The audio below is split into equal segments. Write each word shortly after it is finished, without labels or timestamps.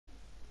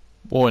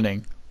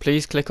Warning,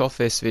 please click off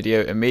this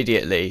video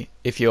immediately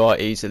if you are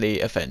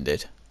easily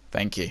offended.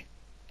 Thank you.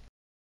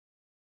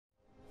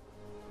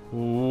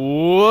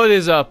 What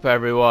is up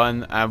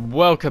everyone, and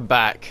welcome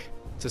back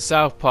to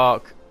South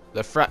Park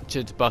The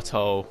Fractured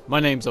Butthole. My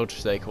name's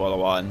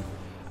UltraSnake101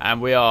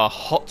 and we are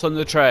hot on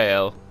the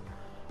trail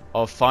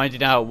of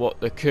finding out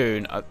what the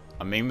coon, I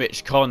mean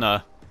Mitch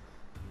Connor,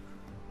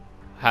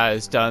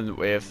 has done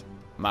with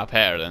my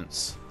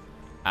parents.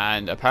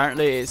 And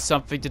apparently it's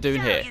something to do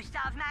in here. You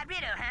solved my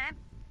riddle, huh?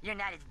 You're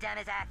not as dumb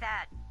as I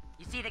thought.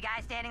 You see the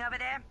guy standing over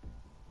there?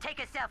 Take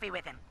a selfie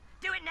with him.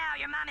 Do it now,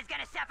 your mom is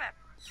gonna suffer.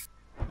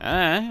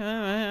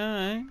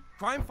 Alright.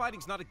 Crime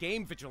fighting's not a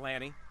game,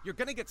 Vigilante. You're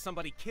gonna get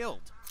somebody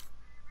killed.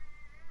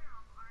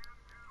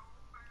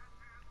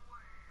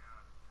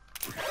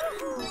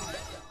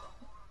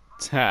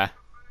 Okay.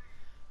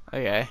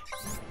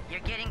 You're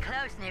getting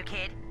close, new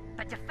kid.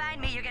 But to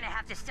find me, you're gonna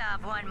have to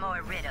solve one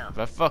more riddle.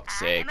 For fuck's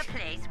sake. I am a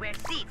place where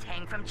seats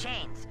hang from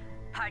chains.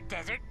 Part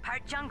desert,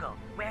 part jungle,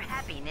 where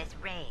happiness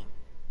reigns.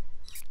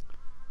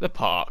 The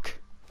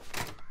park.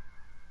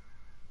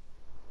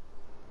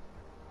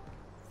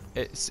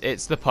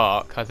 It's the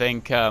park. I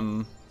think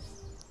I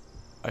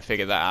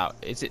figured that out.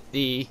 Is it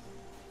the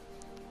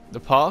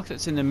park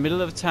that's in the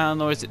middle of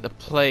town, or is it the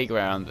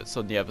playground that's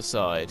on the other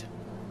side?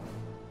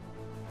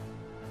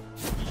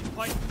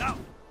 I don't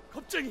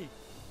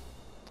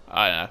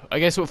know. I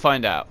guess we'll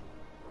find out.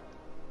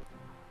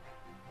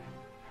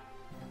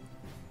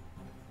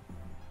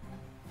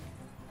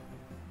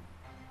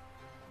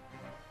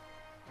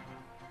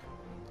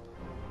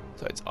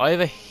 So it's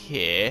either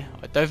here.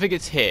 I don't think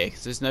it's here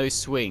because there's no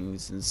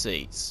swings and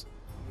seats.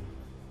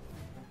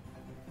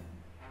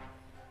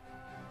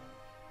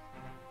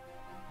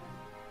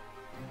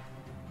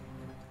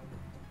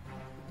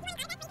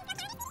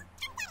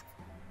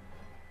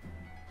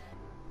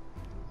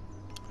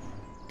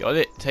 God,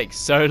 it takes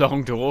so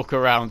long to walk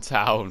around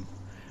town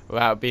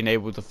without being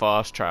able to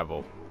fast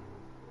travel.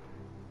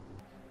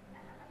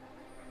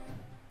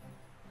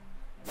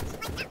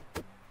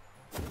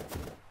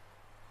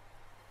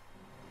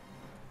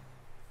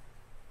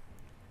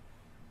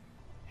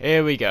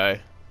 Here we go.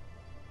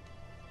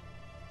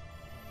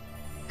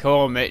 Come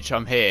on, Mitch,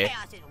 I'm here.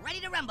 Chaos is ready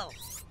to rumble.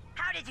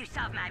 How did you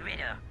solve my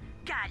riddle?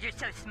 God, you're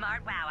so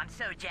smart. Wow, I'm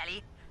so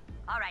jelly.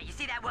 All right, you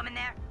see that woman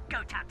there?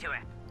 Go talk to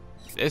her.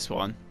 This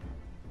one.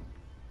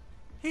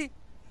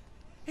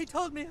 He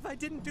told me if I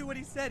didn't do what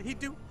he said, he'd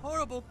do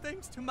horrible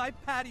things to my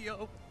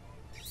patio.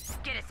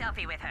 Get a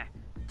selfie with her.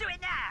 Do it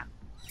now.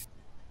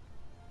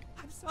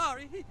 I'm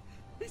sorry.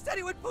 He said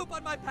he would poop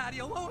on my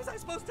patio. What was I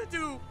supposed to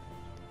do?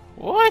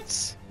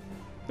 What?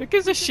 Who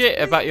gives a shit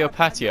about your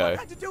patio? I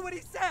had to do what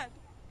he said.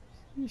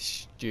 You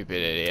stupid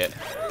idiot.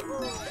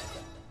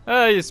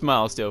 Oh, you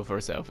smile still for a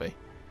selfie.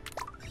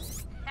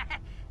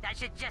 That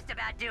should just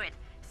about do it.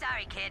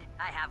 Sorry, kid.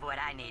 I have what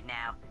I need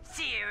now.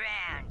 See you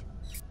around.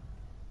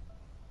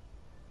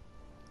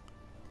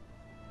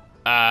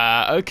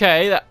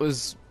 Okay, that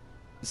was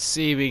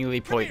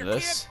seemingly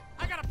pointless.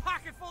 I got a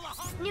pocket full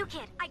of New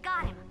kid, I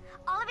got him.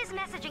 All of his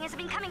messaging has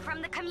been coming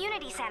from the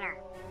community center.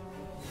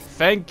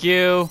 Thank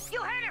you.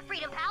 You heard her,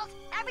 Freedom Pals.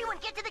 Everyone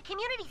get to the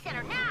community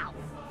center now.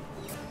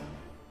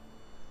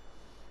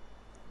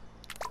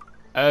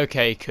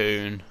 Okay,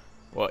 Coon.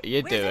 What are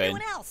you Where's doing?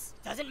 everyone else?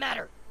 Doesn't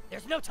matter.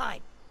 There's no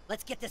time.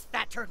 Let's get this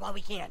fat turd while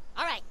we can.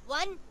 All right,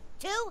 1,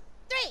 2,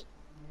 3.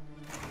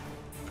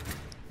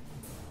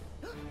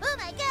 Oh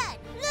my god,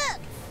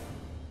 look!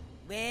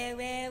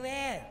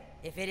 Well.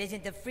 If it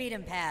isn't the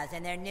Freedom Pals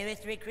and their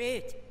newest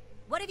recruit.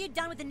 What have you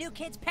done with the new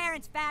kid's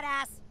parents, fat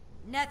ass?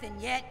 Nothing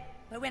yet.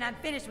 But when I'm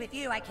finished with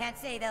you, I can't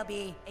say they'll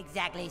be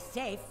exactly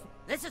safe.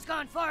 This has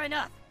gone far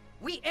enough.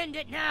 We end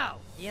it now.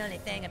 The only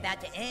thing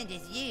about to end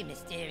is you,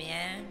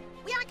 Mysterion.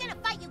 We aren't gonna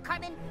fight you,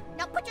 Cartman.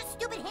 Now put your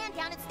stupid hand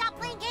down and stop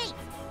playing games.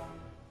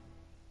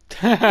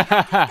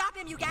 Stop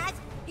him, you guys!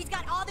 He's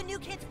got all the new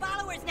kids'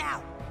 followers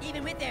now!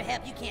 Even with their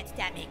help, you can't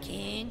stop me,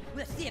 King.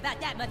 We'll see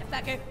about that,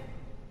 motherfucker.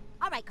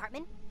 All right,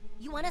 Cartman.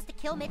 You want us to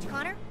kill Mitch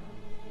Connor?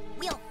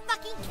 We'll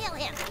fucking kill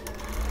him.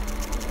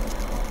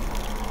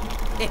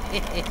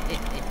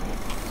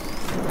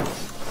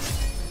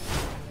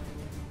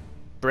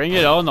 Bring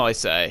it on, I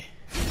say.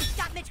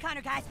 Stop Mitch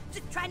Connor, guys.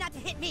 Just try not to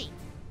hit me.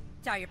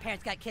 Sorry your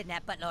parents got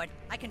kidnapped, Buttlord.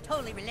 I can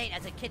totally relate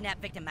as a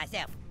kidnapped victim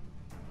myself.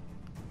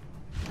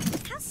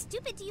 How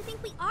stupid do you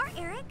think we are,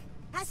 Eric?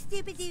 How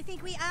stupid do you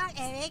think we are,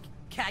 Eric?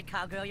 God,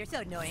 cowgirl, you're so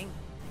annoying.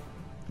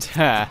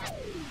 You're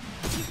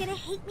gonna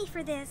hate me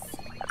for this.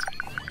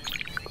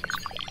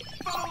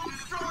 I'm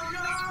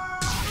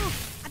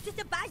just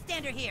a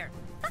bystander here.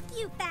 Fuck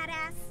you, fat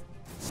ass.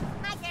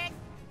 My turn.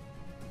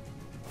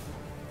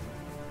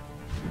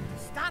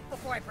 Stop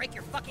before I break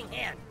your fucking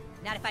hand.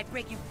 Not if I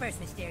break you first,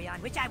 Mysterion,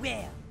 which I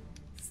will.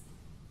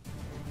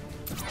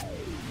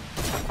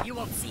 You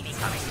won't see me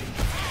coming.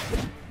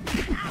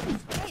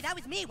 Hey, that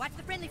was me. Watch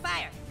the friendly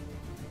fire.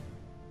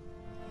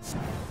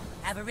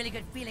 I have a really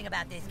good feeling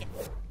about this.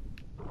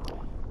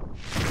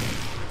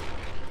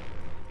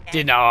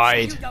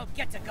 Denied. You don't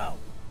get to go.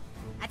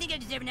 I think I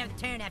deserve another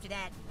turn after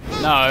that.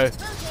 No.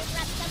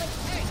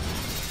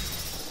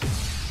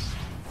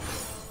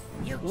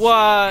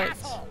 What?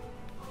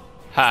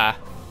 Ha.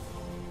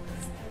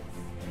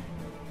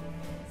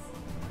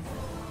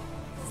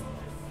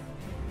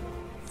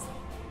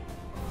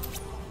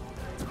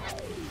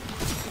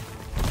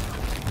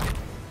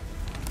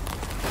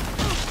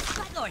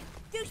 Lord,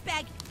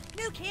 douchebag,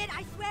 new kid,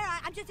 I swear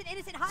I'm just an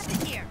innocent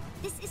hostage here.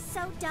 This is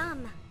so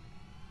dumb.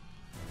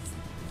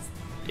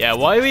 Yeah,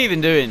 why are we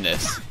even doing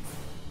this?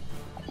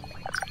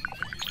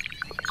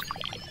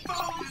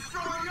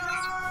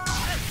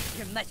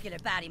 Your muscular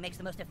body makes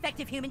the most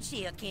effective human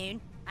shield,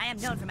 Coon. I am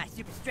known for my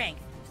super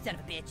strength, son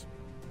of a bitch.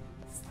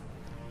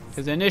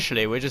 Because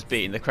initially we're just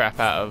beating the crap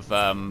out of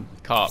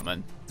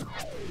Cartman.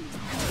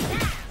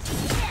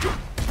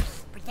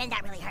 Pretend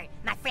that really hurt.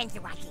 My friends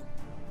are watching.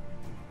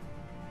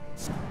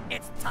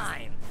 It's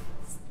time.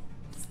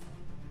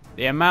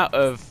 The amount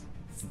of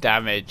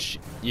damage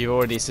you've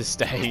already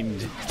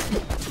sustained.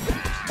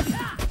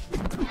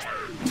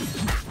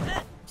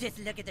 Just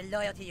look at the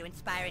loyalty you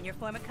inspire in your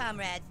former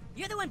comrades.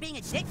 You're the one being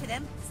a dick to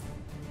them.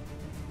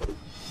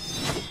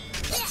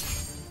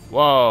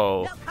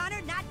 Whoa. No,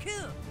 Connor, not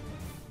cool.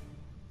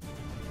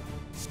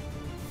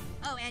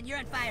 Oh, and you're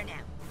on fire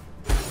now.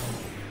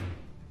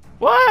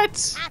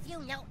 What? Have you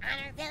no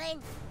honor,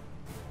 villain?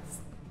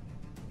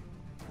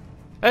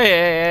 Hey,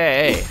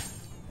 hey, hey, hey.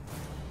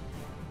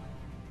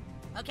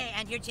 Okay,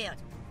 and you're jailed.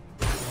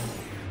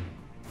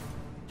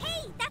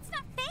 Hey, that's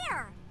not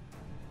fair.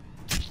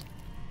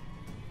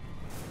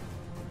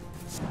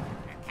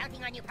 I'm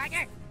counting on you,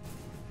 partner.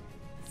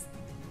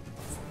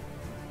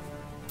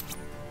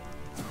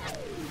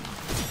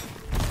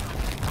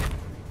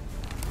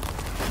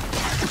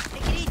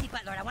 Take it easy,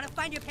 Buttlord. I want to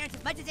find your parents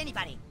as much as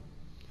anybody.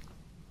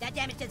 That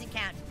damage doesn't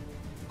count.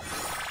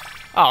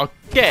 Oh,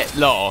 get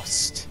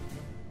lost.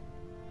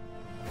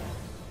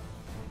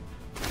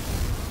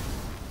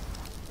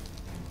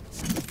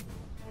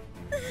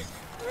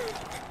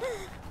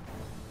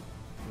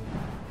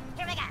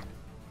 Here we go.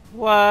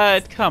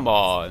 What? Come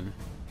on.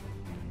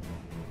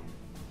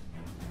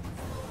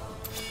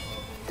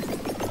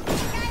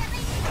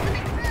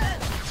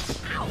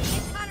 Ow!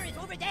 Miss Connor is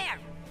over there.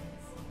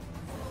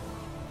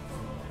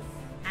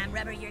 I'm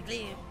rubber, you're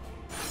glue.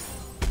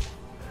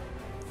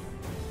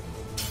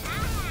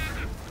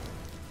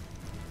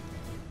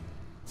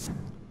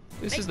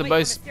 This Make is the way for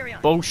most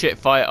Mysterion. bullshit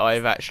fight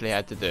I've actually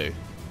had to do.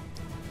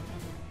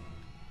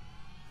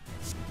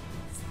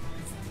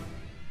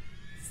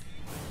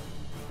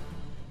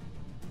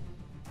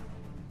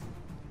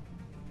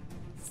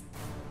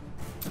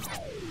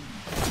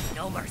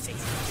 No mercy.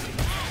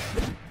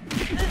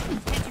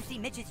 Can't you see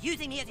Mitch is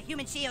using me as a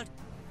human shield?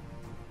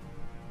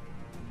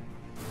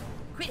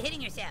 Quit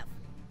hitting yourself.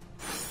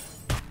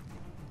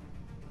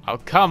 Oh,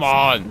 come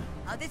on.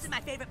 Oh, this is my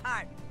favorite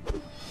part.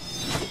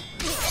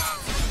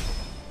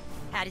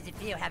 How does it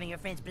feel having your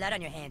friend's blood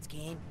on your hands,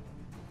 Keen?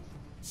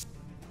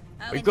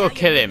 Oh, We've and got now to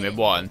kill you're him in limited,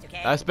 one.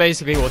 okay? That's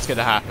basically what's going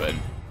to happen.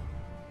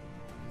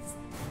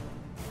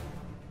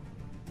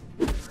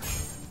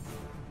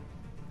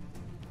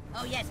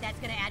 Oh yes, that's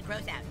gonna add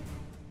gross out.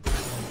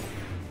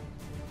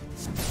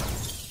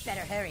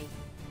 Better hurry.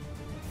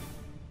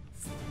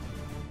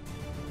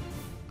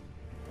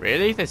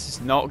 Really? This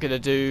is not going to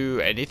do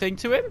anything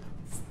to him?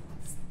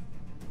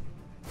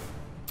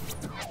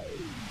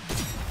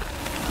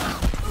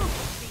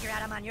 Figure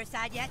out I'm on your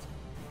side yet?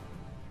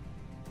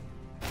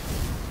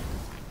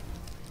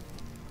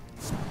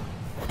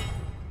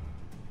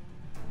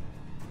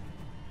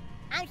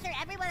 I'm sure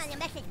everyone on the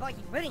message board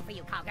is rooting for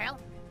you, call girl.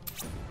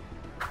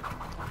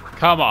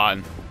 Come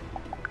on.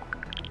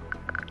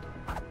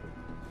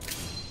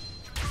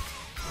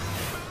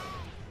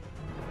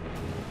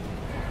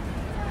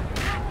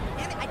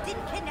 Damn it, I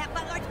didn't kidnap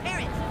Buttlord's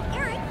parents.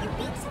 Eric, you're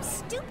being so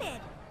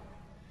stupid.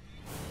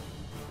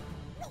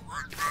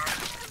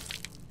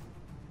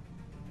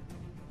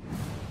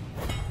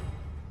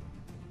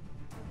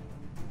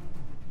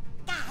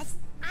 Guys,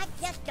 I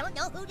just don't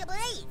know who to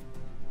believe.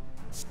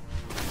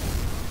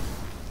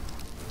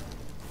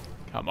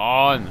 Come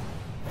on.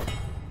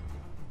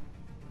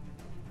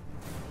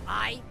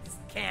 I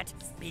can't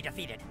be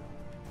defeated.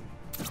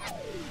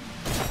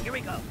 Here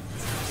we go.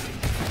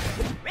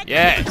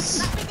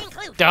 Yes.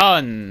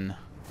 Done.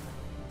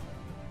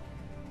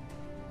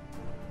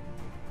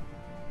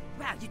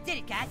 Wow, you did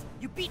it, guys.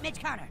 You beat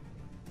Mitch Connor.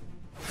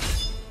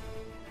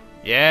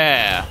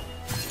 Yeah.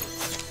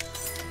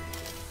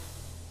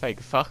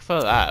 Thank fuck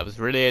for that. It was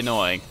really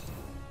annoying.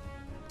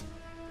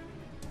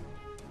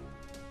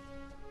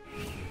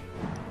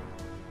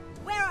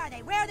 Where are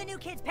they? Where are the new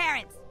kid's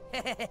parents?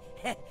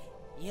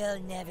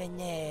 You'll never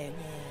know.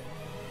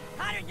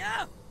 Connor,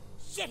 no!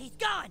 Shit, he's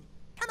gone!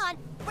 Come on,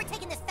 we're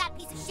taking this fat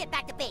piece of shit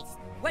back to base.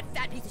 What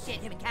fat piece of shit,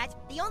 human cat?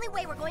 The only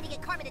way we're going to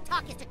get Cartman to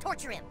talk is to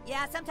torture him.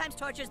 Yeah, sometimes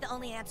torture's the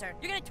only answer.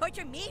 You're gonna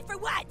torture me for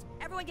what?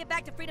 Everyone get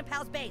back to Freedom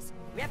Pal's base.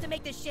 We have to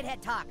make this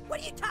shithead talk.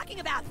 What are you talking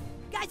about?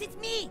 Guys, it's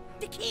me,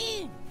 the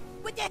king!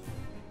 What the...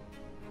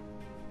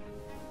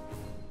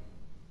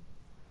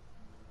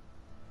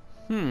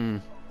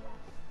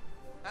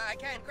 I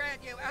can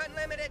grant you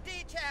unlimited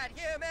D-chat,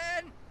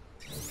 human!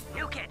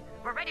 You kid,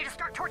 We're ready to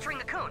start torturing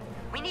the coon.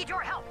 We need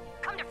your help.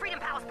 Come to Freedom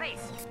Palace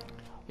Base.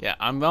 Yeah,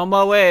 I'm on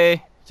my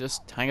way.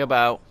 Just hang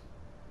about.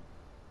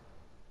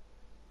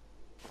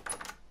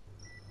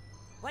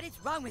 What is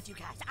wrong with you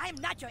guys? I am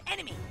not your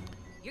enemy.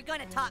 You're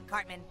gonna talk,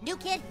 Cartman. New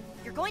kid,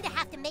 you're going to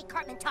have to make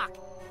Cartman talk.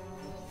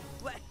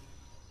 What?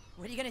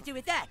 What are you gonna do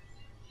with that?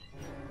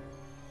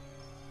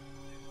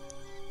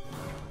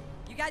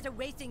 You guys are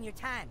wasting your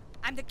time.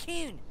 I'm the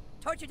coon.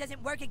 Torture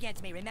doesn't work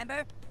against me,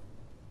 remember?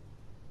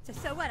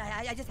 So what?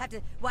 I just have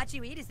to watch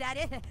you eat? Is that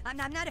it? I'm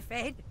not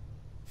afraid.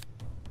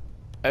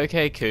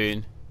 Okay,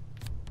 Coon.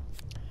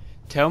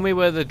 Tell me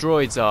where the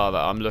droids are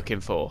that I'm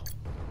looking for.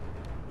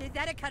 Is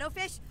that a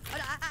cuttlefish?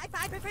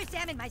 I prefer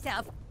salmon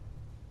myself.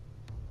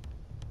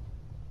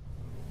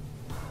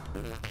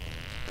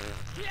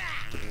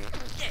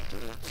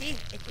 See?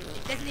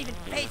 It doesn't even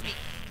faze me.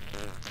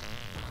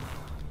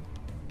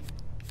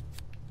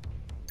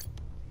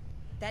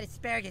 That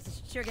asparagus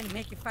is sure gonna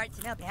make your fart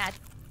smell bad.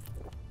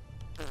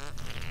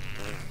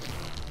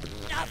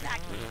 No,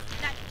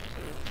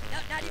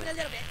 not even a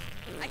little bit.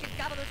 I can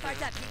gobble those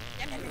farts up.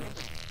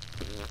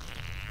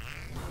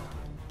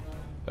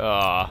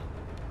 Ah.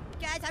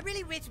 Guys, I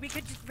really wish we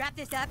could just wrap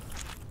this up.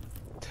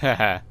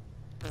 Haha.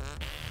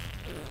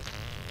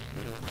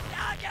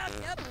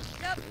 Nope.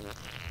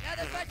 No,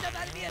 those farts don't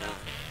bother me at all.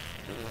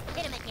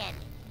 Hit him again.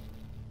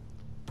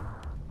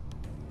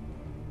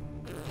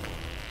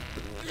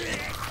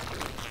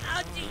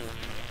 Oh, gee.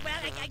 Well,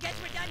 I guess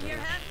we're done here,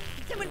 huh?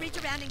 Can someone reach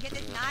around and get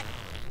this knot?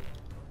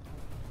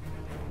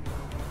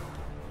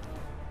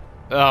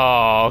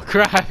 Oh,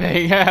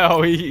 crapping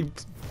hell, he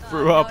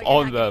threw up no,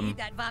 on you're not gonna them. eat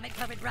that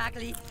vomit-covered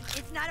broccoli.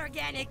 It's not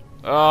organic.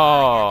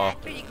 Oh.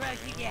 That's pretty gross,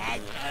 you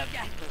guys. Oh,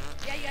 God.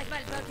 Yeah, you guys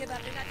might as well give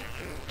up. They're not...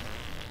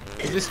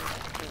 Is this...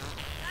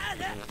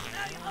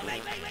 Oh, wait,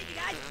 you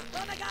guys.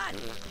 Oh, my God.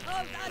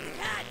 Oh, God, the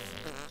cats.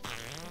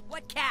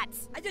 What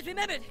cats? I just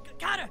remembered.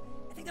 Connor,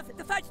 I think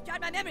the farts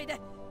jarred my memory.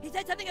 He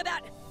said something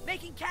about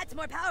making cats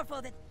more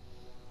powerful.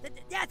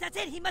 Yes, that's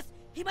it. He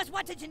must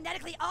want to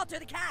genetically alter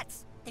the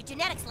cats. The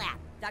genetics lab.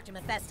 Dr.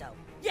 Mephisto.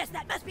 Yes,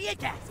 that must be it,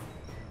 guys.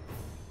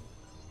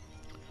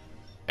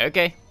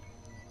 Okay.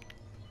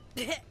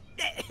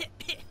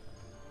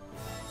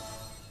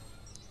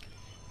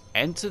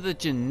 Enter the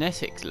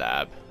genetics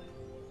lab.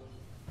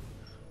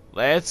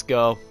 Let's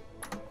go.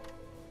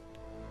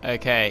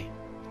 Okay.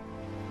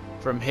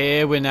 From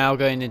here, we're now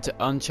going into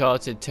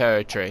uncharted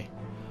territory,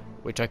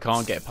 which I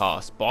can't get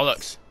past.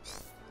 Bollocks.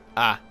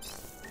 Ah.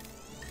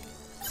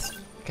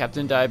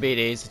 Captain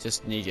Diabetes, I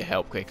just need your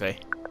help quickly.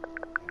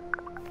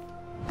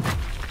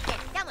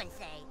 Did someone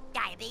say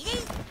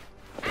diabetes?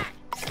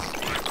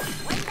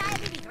 One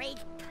diabetes rage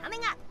coming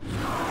up.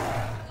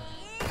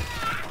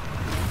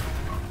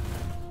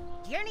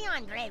 Journey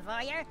on, brave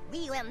warrior.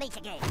 We will meet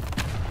again.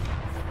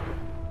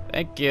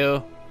 Thank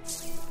you.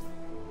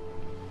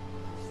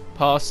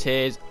 Past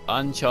his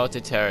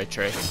uncharted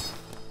territory.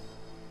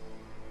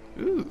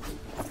 Ooh.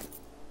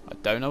 I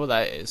don't know what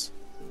that is.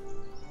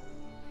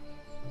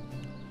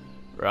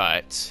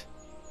 Right.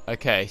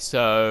 Okay,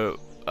 so...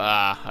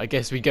 I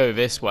guess we go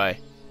this way.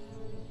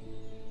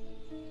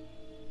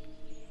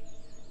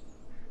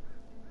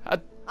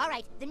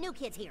 Alright, the new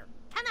kid's here.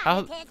 Come How-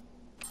 on, new kid.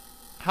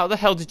 How the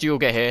hell did you all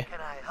get here? Can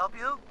I help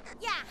you?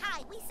 Yeah,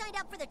 hi. We signed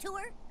up for the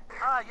tour.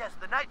 Yes,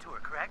 the night tour,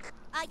 correct?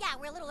 Yeah,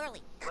 we're a little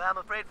early. Well, I'm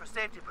afraid for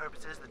safety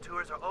purposes, the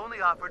tours are only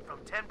offered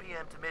from 10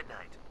 p.m. to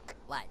midnight.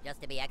 What,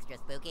 just to be extra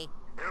spooky?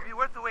 It'll be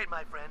worth the wait,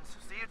 my friends.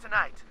 See you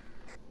tonight.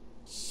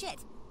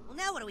 Shit. Well,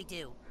 now what do we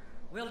do?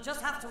 We'll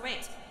just have to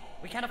wait.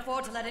 We can't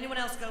afford to let anyone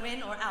else go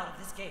in or out of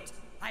this gate.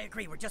 I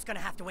agree. We're just gonna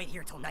have to wait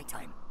here till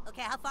nighttime.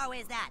 Okay, how far away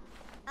is that?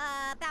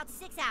 About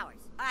 6 hours.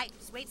 All right,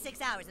 just wait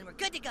 6 hours and we're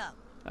good to go.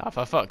 Oh,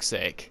 for fuck's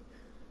sake.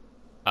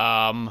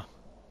 How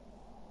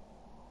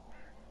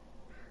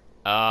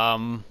How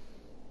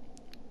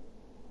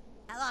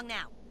long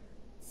now?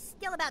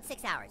 Still about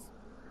 6 hours.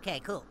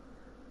 Okay, cool.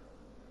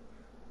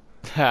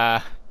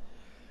 Ha.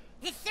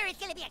 This sure is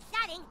gonna be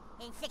exciting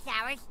in 6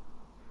 hours.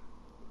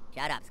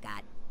 Shut up,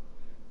 Scott.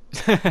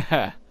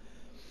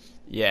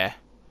 Yeah.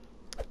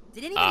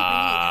 Did anybody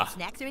bring any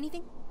snacks or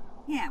anything?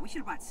 Yeah, we should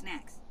have brought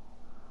snacks.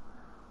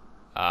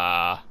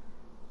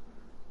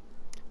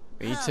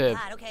 We need Oh, to...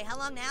 God, okay, how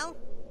long now?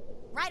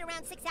 Right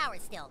around 6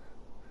 hours still.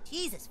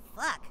 Jesus,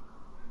 fuck.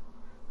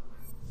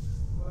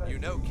 You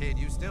know, kid,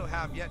 you still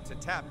have yet to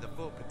tap the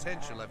full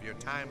potential of your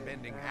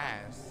time-bending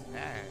ass.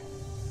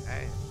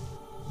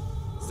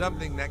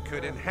 Something that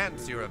could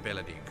enhance your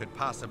ability, could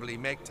possibly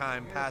make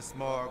time pass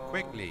more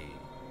quickly.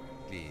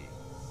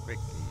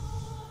 Quickly.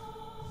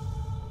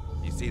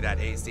 You see that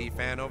AC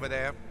fan over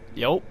there?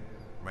 Yup.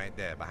 Right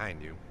there,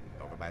 behind you,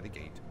 over by the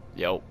gate.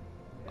 Yup.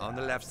 On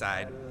the left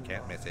side,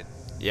 can't miss it.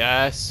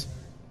 Yes.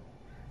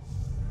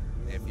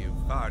 If you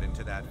fart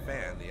into that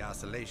fan, the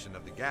oscillation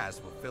of the gas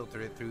will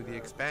filter it through the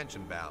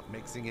expansion valve,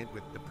 mixing it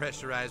with the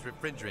pressurized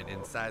refrigerant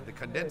inside the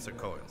condenser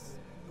coils.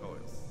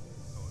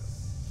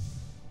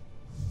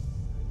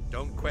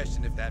 Don't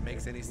question if that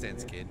makes any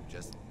sense, kid.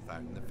 Just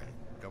fart in the fan.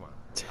 Come on.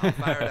 I'll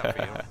fire it up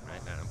for you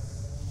right now.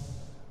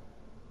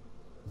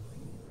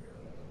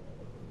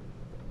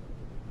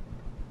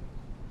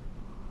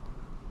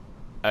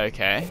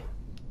 Okay.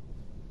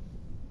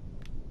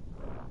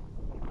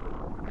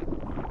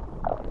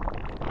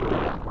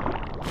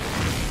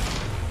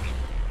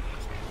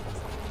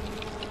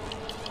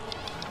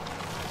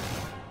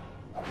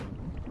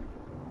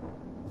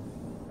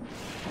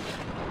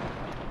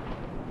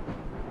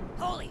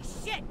 Holy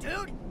shit,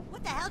 dude!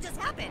 What the hell just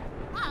happened?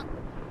 Oh,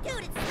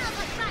 dude, it smells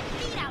like rotten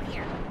meat out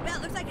here.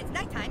 Well, looks like it's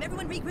nighttime.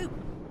 Everyone regroup.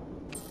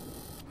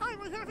 Hi,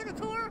 we're here for the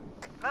tour.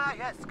 Ah,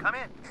 yes, come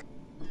in.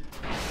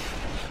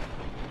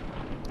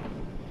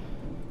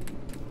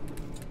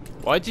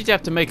 Why did you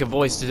have to make a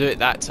voice to do it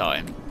that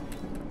time?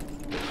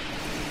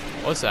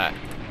 What's that?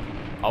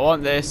 I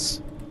want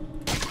this.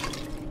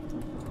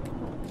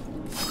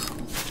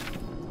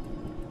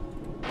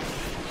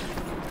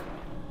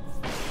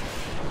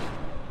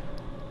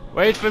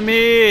 Wait for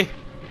me!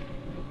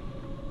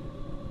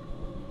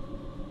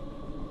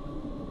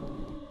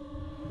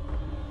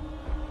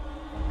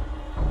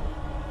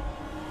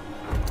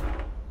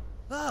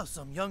 Oh,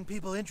 some young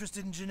people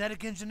interested in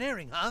genetic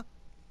engineering, huh?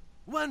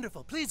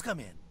 Wonderful, please come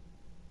in.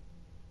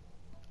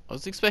 I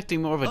was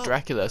expecting more of a Oh,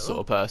 Dracula hello? sort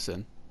of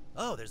person.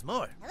 Oh, there's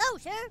more. Hello,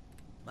 sir.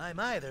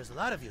 My, there's a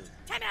lot of you.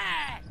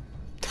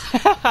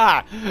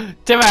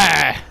 Timmy!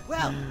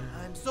 Well,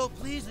 I'm so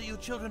pleased that you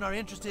children are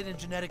interested in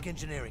genetic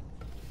engineering.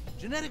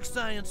 Genetic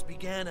science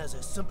began as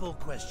a simple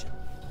question.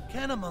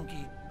 Can a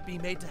monkey be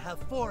made to have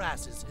 4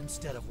 asses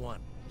instead of 1?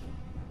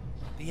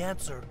 The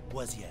answer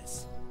was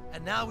yes.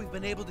 And now we've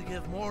been able to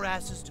give more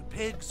asses to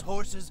pigs,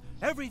 horses,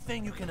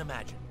 everything you can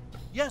imagine.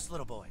 Yes,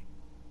 little boy.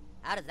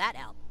 How does that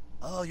help?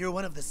 Oh, you're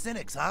one of the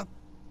cynics, huh?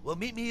 Well,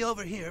 meet me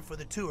over here for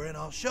the tour and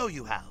I'll show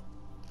you how.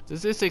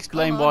 Does this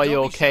explain Come on, why don't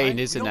your be shy. cane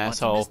is We an don't want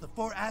to asshole? miss the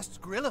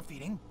 4-assed gorilla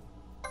feeding.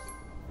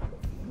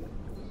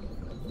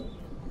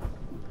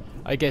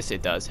 I guess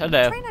it does.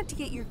 Hello. Try not to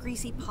get your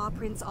greasy paw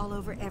prints all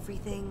over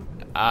everything.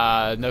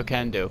 No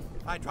can do.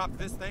 If I drop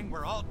this thing,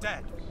 we're all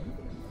dead.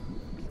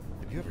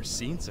 Have you ever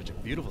seen such a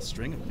beautiful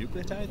string of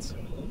nucleotides?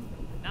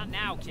 Not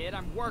now, kid.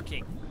 I'm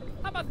working.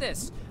 How about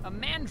this? A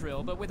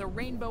mandrill, but with a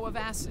rainbow of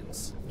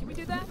acids. Can we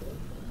do that?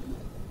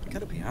 I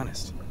gotta be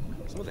honest.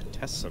 Some of the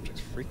test subjects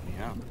freak me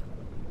out.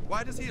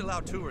 Why does he allow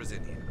tours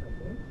in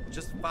here?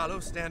 Just follow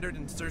standard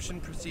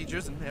insertion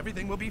procedures and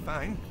everything will be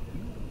fine.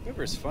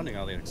 Whoever's funding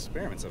all the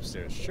experiments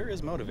upstairs sure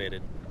is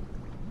motivated.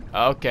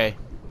 Okay.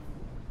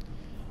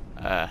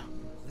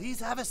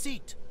 Please have a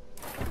seat.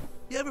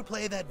 You ever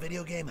play that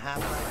video game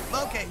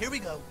Half-Life? Okay, here we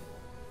go.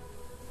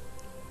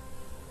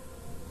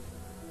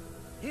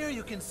 Here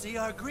you can see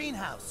our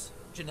greenhouse.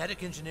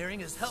 Genetic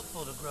engineering is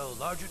helpful to grow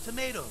larger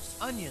tomatoes,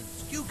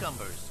 onions,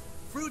 cucumbers.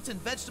 Fruits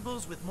and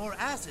vegetables with more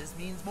asses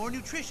means more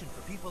nutrition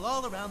for people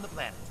all around the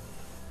planet.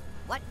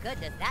 What good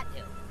does that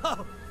do?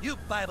 Oh, you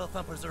Bible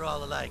thumpers are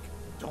all alike.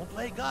 Don't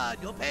play God,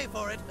 you'll pay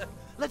for it.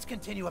 Let's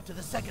continue up to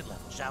the 2nd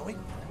level, shall we?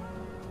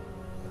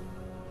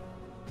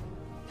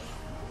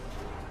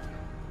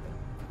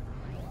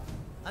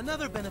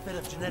 Another benefit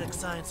of genetic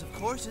science, of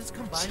course, is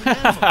combining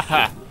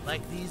animals.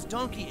 Like these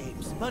donkey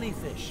apes, bunny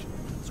fish,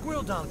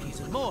 squirrel donkeys,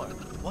 and more.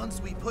 Once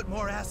we put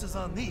more asses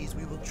on these,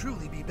 we will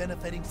truly be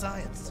benefiting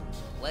science.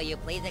 Will you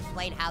please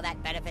explain how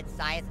that benefits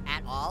science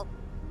at all?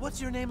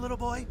 What's your name, little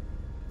boy?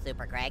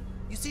 Super Craig.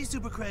 You see,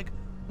 Super Craig,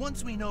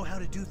 once we know how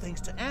to do things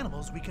to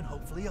animals, we can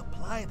hopefully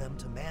apply them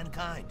to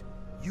mankind.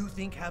 You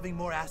think having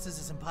more asses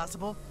is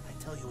impossible?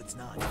 I tell you it's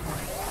not.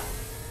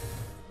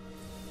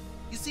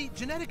 You see,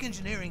 genetic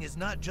engineering is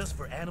not just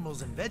for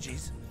animals and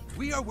veggies.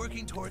 We are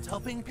working towards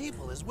helping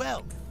people as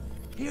well.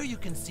 Here you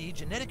can see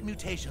genetic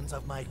mutations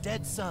of my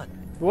dead son.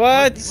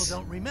 What? Most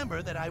people don't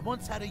remember that I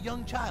once had a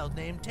young child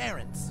named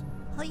Terrence.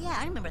 Oh yeah,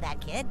 I remember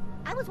that kid.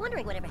 I was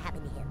wondering whatever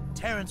happened to him.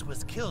 Terrence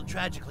was killed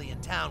tragically in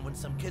town when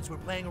some kids were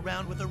playing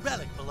around with a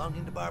relic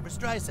belonging to Barbara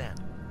Streisand.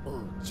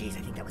 Oh, jeez,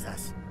 I think that was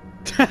us.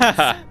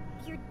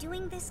 You're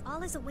doing this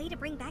all as a way to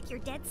bring back your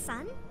dead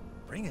son?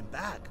 Bring him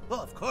back?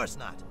 Well, of course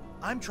not.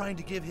 I'm trying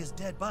to give his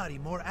dead body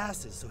more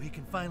asses so he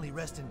can finally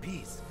rest in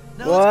peace.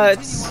 Now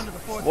let's continue on to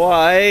the 4th.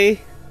 Why?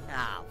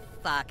 Oh,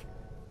 fuck.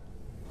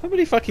 How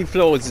many fucking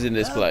floors is in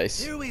this Well,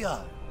 place? Here we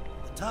are.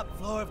 The top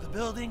floor of the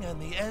building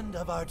and the end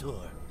of our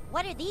tour.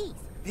 What are these?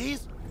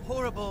 These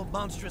horrible,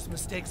 monstrous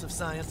mistakes of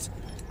science.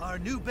 Our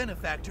new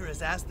benefactor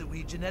has asked that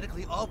we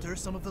genetically alter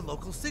some of the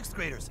local 6th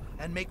graders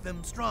and make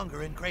them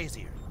stronger and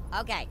crazier.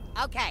 Okay.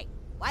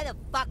 Why the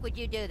fuck would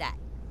you do that?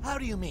 How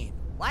do you mean?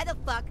 Why the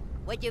fuck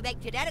would you make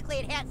genetically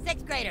enhanced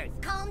 6th graders?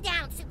 Calm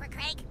down, Super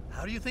Craig.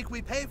 How do you think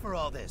we pay for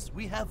all this?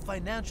 We have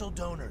financial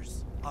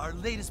donors. Our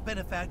latest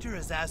benefactor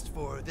has asked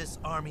for this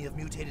army of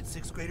mutated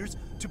 6th graders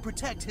to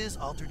protect his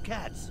altered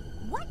cats.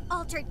 What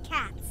altered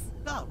cats?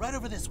 Oh, right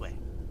over this way.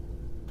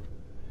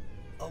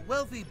 A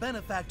wealthy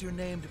benefactor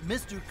named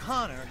Mr.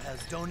 Connor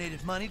has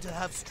donated money to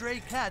have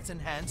stray cats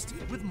enhanced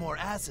with more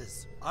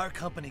asses. Our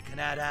company can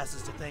add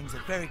asses to things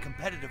at very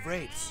competitive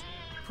rates.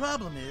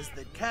 Problem is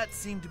that cats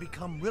seem to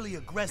become really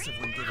aggressive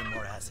when given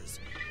more asses.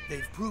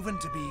 They've proven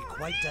to be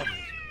quite deadly.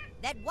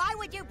 Then why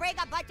would you bring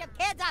a bunch of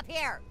kids up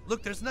here?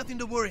 Look, there's nothing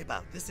to worry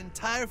about. This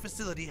entire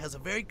facility has a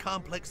very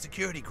complex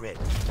security grid.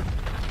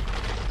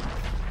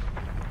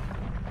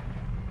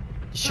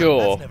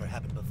 Sure. That's never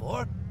happened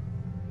before.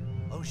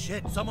 Oh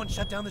shit, someone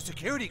shut down the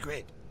security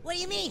grid. What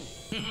do you mean?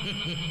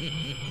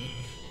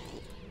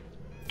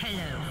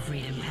 Hello,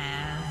 Freedom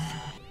Pals.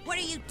 What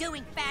are you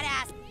doing, fat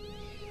ass?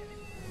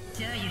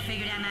 So you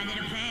figured out my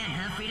little plan,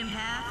 huh, Freedom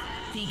Pals?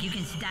 Think you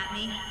can stop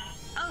me?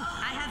 Oh,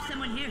 I have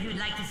someone here who'd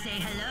like to say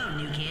hello,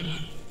 new kid.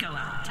 Go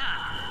on,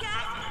 talk.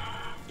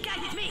 Guys,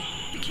 it's me,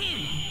 the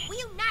King. Will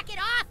you knock it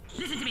off?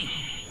 Listen to me.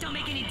 Don't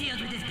make any deals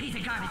with this piece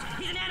of garbage.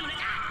 He's an animal.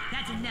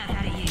 That's enough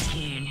out of you,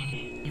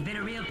 Coon. You've been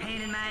a real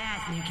pain in my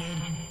ass, new kid.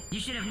 You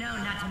should have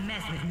known not to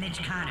mess with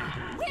Mitch Connor.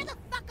 Where the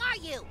fuck are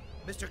you?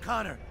 Mr.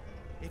 Connor,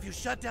 if you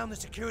shut down the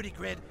security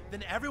grid,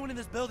 then everyone in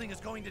this building is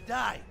going to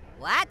die.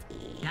 What?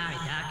 Sorry,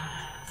 Doc.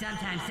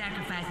 Sometimes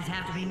sacrifices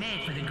have to be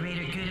made for the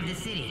greater good of the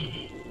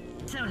city.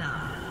 So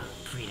long,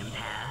 Freedom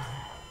Pals.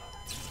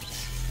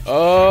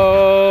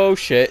 Oh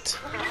shit.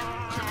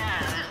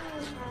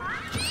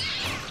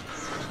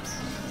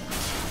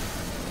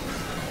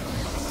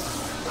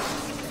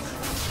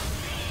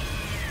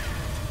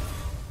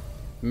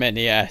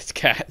 Many ass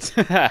cat.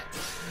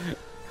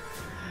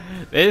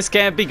 This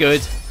can't be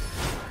good.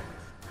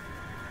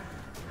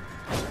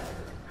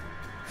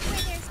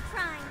 Where there's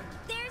crime,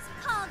 there's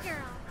call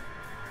girl.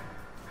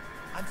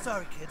 I'm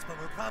sorry, kids, but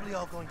we're probably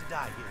all going to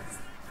die here.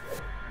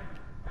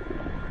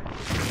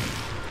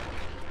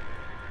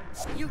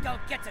 You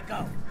don't get to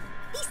go.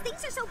 These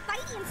things are so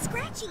bitey and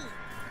scratchy.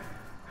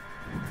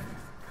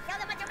 Tell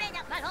them what you're made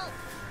of, butthole.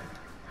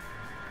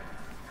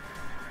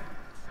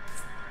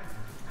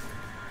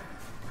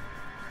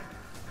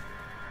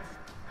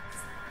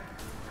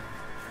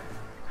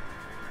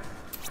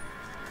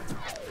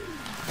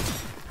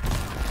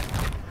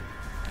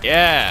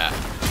 Yeah.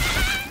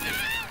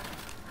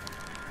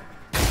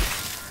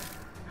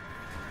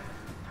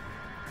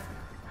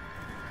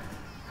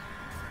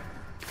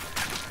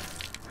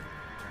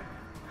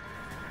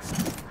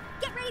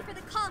 Get ready for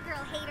the call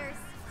girl, haters.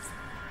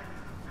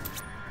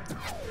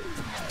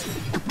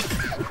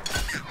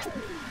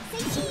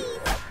 Say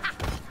cheese.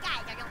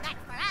 Guys are no match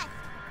for us.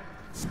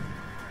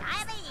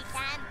 Diabetes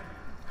time.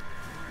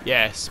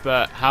 Yes,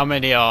 but how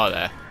many are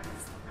there?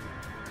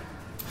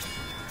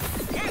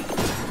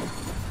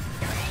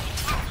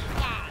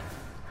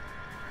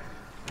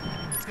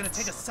 It's going to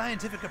take a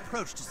scientific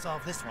approach to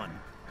solve this one.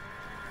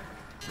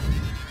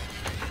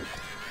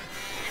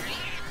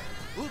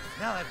 Oops,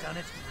 now I've done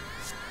it.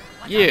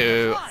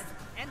 You.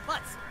 And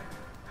butts.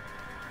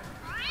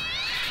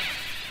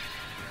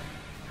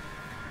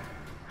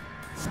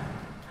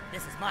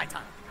 This is my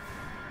time.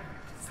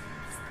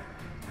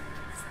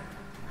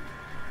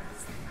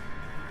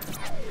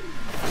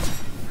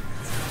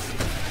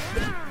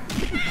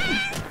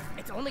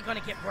 It's only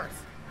gonna get worse.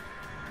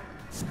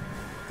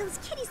 Those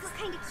kitties look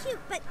kind of cute,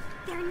 but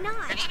they're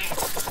not.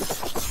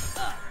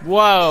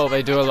 Whoa,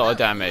 they do a lot of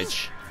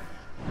damage.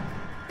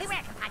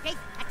 Beware, compadre.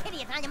 A kitty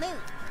is on the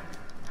move.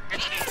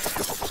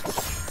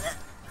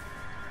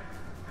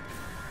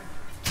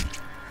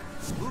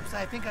 Oops,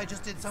 I think I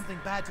just did something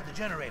bad to the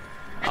generator.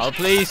 Oh,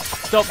 please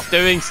stop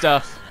doing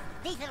stuff.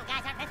 These little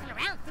guys aren't messing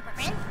around, super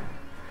friends.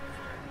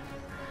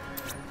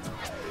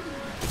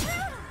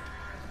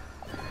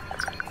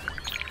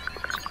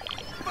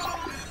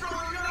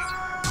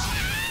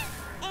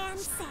 And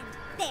send.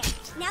 There.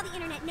 Now the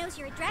internet knows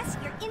your address,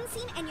 your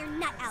inseam, and your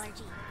nut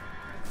allergy.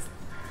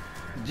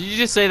 Did you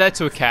just say that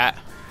to a cat?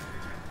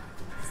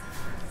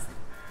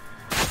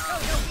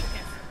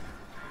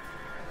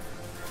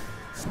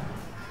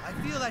 I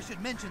feel I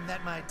should mention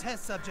that my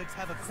test subjects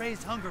have a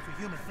crazed hunger for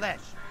human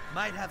flesh.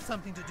 Might have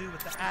something to do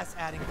with the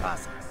ass-adding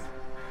process.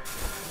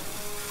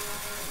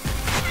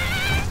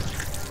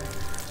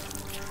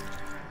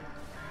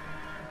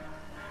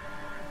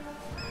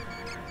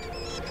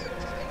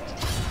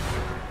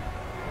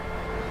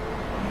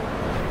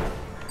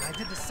 I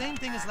did the same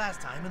thing as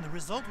last time, and the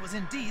result was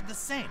indeed the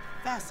same.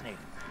 Fascinating.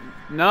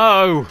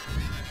 No.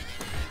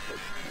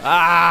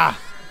 Ah.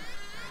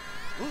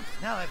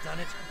 Oops, now I've done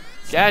it.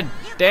 God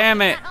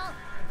damn it.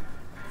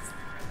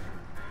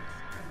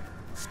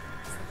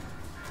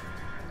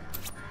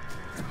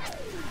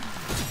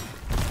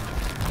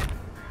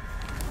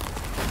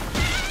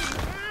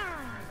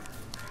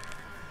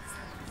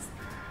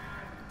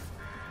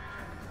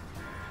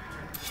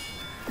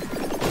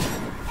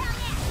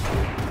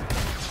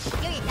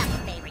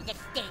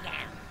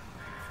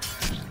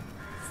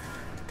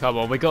 Come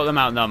on, we got them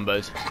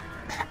outnumbered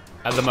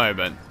at the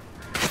moment.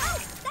 Oh,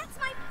 that's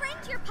my friend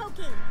you're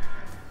poking.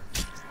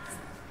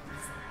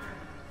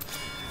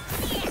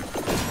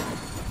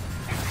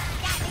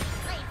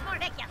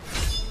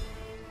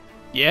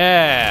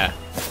 Yeah.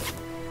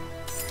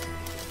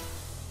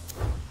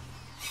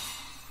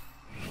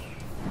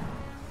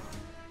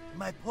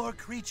 My poor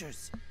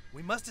creatures.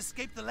 We must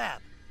escape the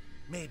lab.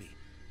 Maybe.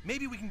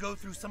 Maybe we can go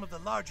through some of the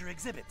larger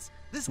exhibits.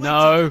 This way.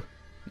 No,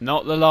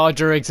 not the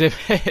larger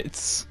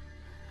exhibits.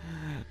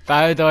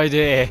 Bad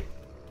idea.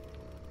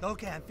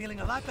 Okay, I'm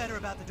feeling a lot better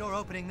about the door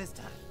opening this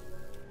time.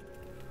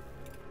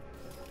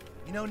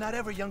 You know, not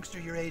every youngster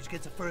your age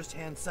gets a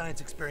first-hand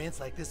science experience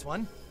like this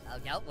one. Oh,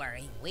 don't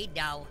worry. We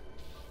know.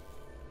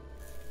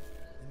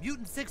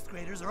 Mutant 6th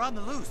graders are on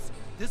the loose.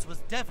 This was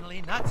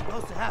definitely not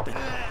supposed to happen.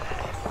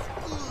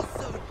 School's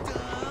so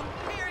dumb.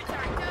 Parents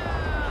are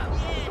dumb.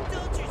 Yeah,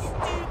 adults are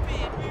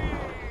stupid.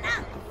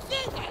 Oh,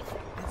 Jesus!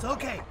 It's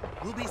okay.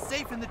 We'll be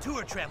safe in the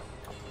tour tram.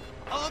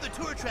 Oh, the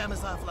tour tram is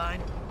offline.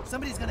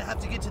 Somebody's gonna have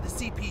to get to the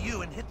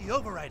CPU and hit the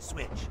override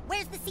switch.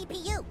 Where's the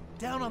CPU?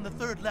 Down on the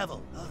 3rd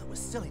level. Oh, it was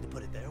silly to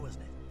put it there,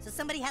 wasn't it? So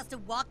somebody has to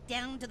walk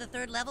down to the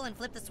 3rd level and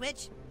flip the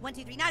switch? 1,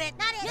 2, 3, not it!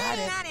 Not it! Not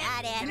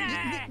it. Not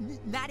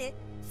it! Not it!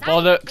 Sorry,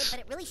 Bollocks. kid, but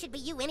it really should be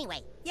you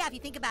anyway. Yeah, if you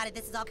think about it,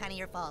 this is all kind of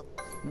your fault.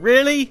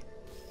 Really?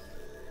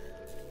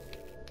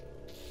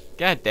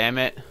 God damn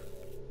it.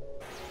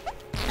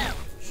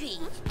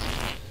 Jeez.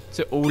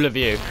 To all of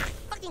you.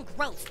 Fucking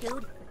gross,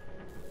 dude.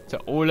 To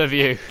all of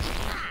you.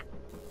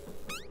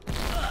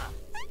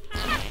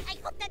 I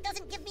hope that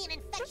doesn't give me an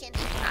infection.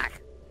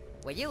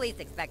 When you least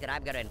expect it,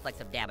 I'm gonna inflict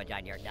some damage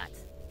on your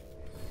nuts.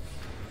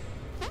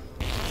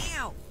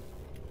 Ow!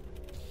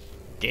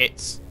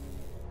 Gits.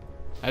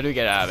 How do we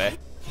get out of it?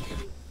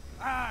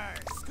 Arr,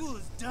 school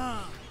is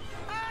dumb.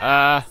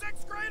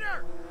 6th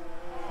grader!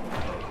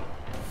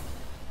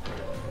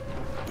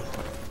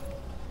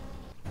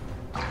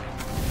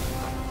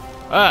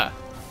 Ah!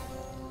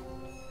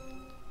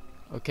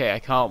 Okay, I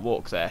can't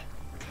walk there.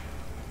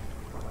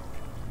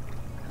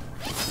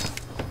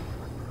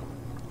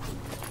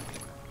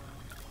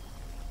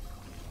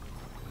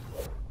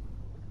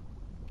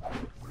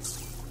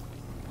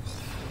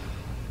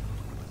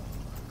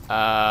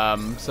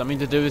 Something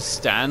to do with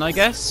Stan, I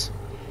guess?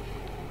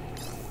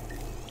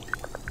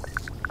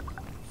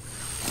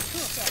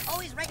 Cool kid,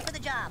 always ready for the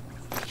job.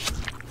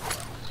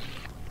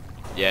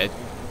 Yeah.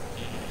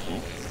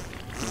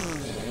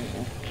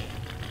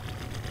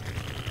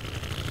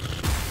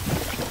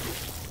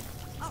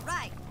 All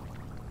right.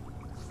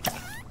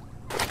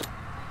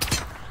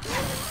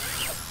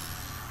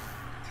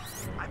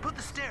 I put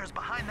the stairs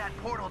behind that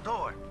portal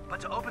door,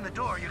 but to open the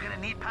door, you're gonna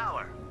need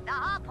power. The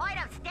whole point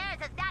of stairs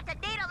is not to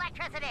need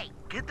electricity.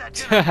 Get that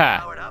generator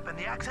powered up, and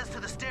the access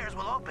to the stairs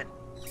will open.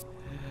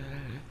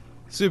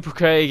 Super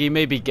Craig, he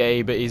may be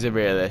gay, but he's a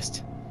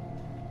realist.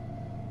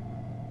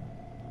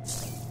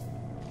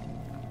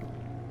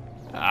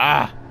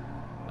 Ah!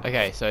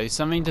 Okay, so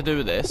something to do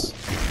with this.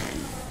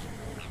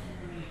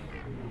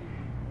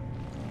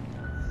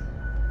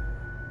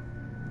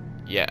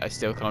 Yeah, I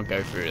still can't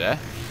go through there.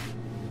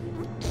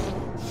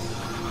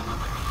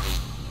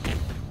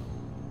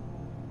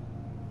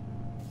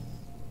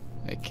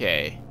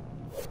 Okay.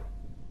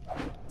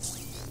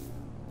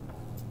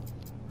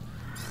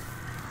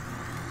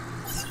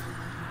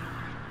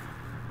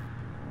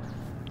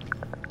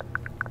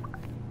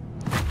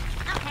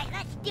 Okay,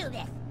 let's do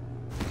this.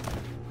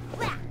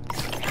 Wah.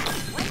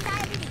 One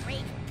diabetes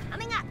rate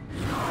coming up.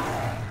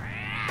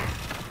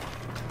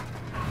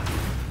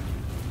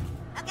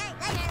 Okay,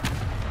 later.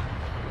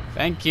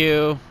 Thank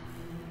you.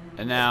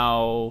 And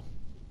now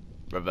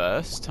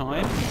reverse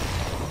time.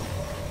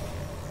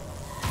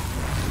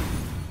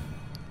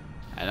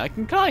 And I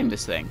can climb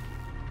this thing.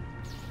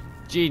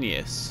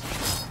 Genius.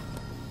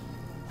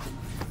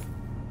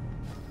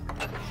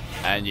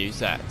 And use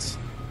that.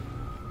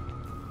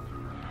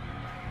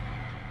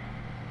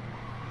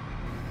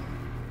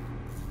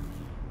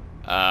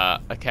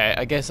 Okay,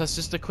 I guess that's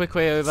just a quick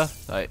way over.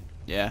 Like,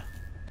 yeah.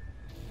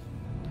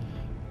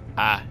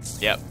 Ah,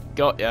 yep,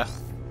 got ya.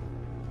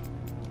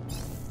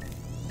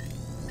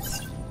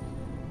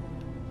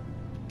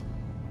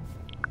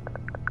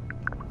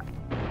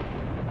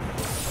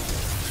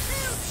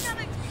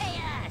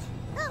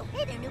 Oh,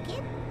 hey there, new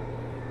kid.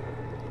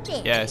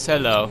 Yes,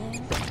 hello.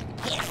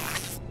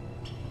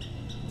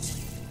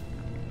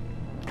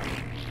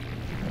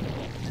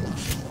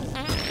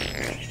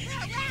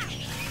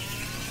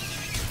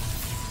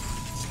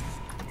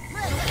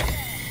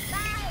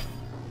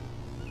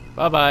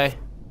 Bye-bye.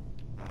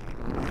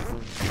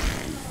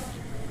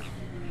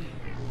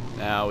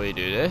 Now we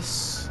do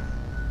this.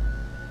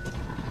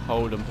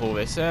 Hold and pull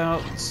this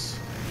out.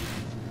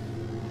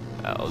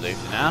 That'll do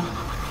for now.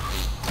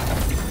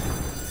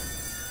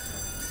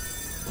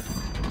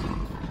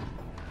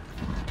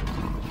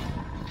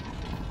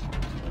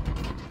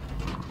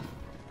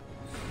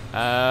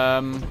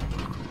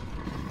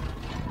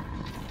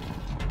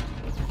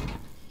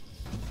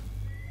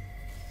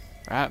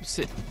 Perhaps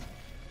it...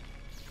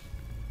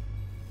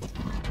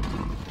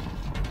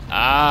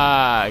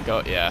 Ah, I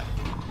got ya.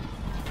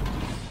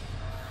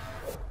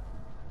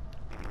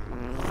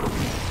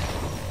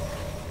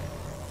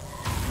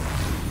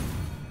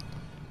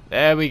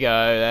 There we go,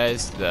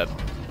 there's the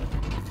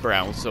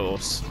brown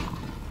sauce.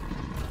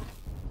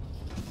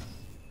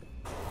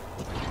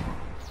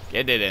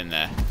 Get it in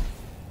there.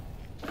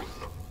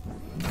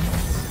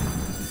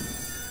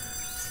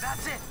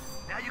 That's it.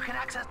 Now you can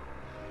access...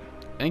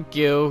 Thank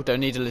you, don't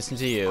need to listen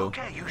to you.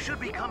 Okay, you should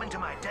be coming to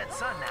my dead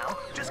son now.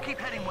 Just keep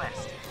heading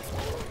west.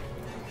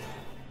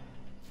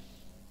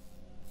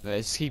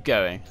 Let's keep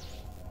going.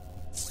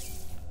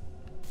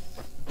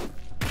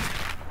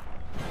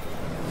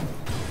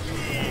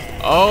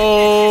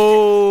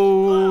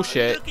 Oh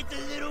shit. Look at the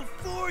little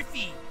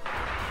fourthy.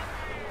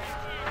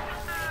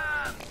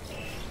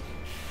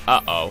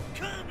 Uh-oh.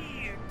 Come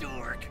here,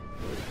 dork.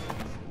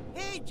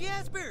 Hey,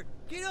 Jasper,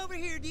 get over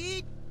here,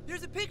 dude.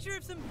 There's a picture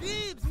of some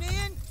boobs,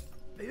 man.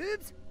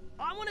 Boobs?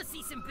 I want to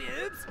see some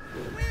boobs.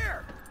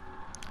 Where?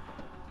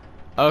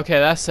 Okay,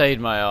 that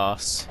saved my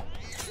ass.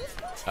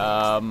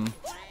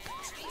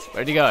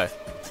 Where'd he go?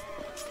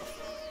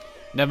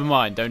 Never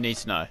mind, don't need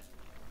to know.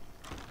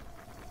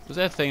 Was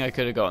there a thing I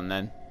could have gotten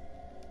then?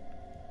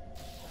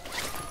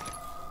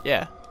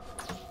 Yeah.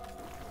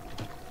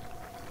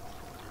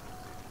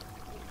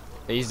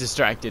 He's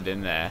distracted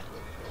in there.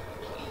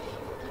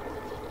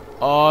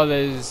 Oh,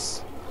 there's...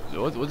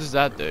 What does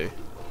that do?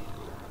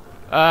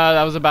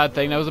 That was a bad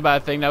thing, that was a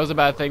bad thing, that was a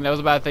bad thing, that was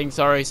a bad thing.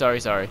 Sorry, sorry,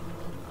 sorry.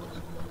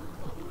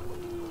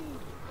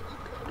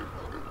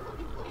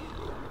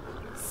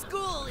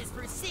 School is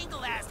for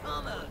single-ass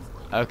homos.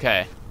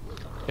 Okay.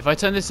 If I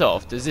turn this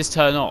off, does this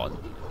turn on?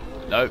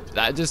 Nope,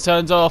 that just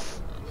turns off.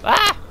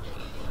 Ah!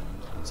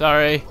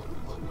 Sorry.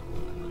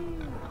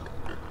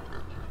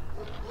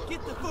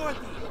 Get the fourth.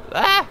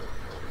 Ah!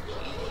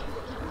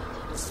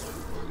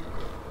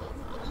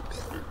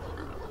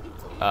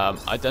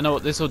 I don't know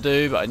what this will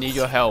do, but I need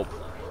your help.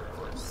 Oh,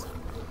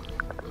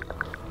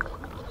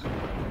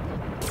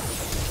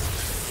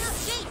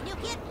 geez, new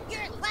kid,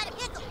 you're in quite a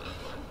pickle.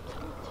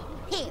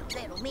 Here,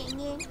 little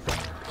minion. Here you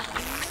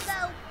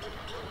go.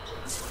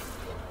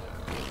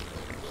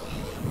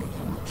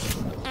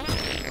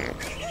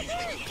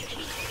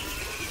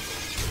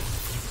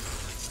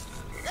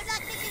 Good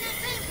luck fixing that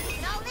dream. We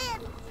can all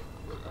live.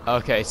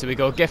 Okay, so we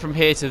gotta get from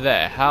here to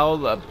there. How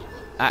the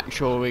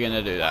actual are we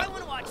gonna do that?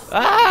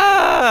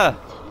 Ah!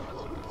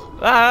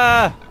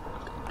 Ah!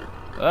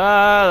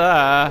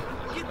 Ah!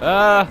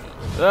 Ah!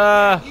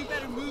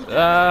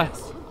 Ah!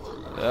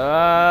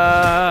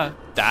 Ah!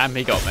 Damn,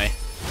 he got me.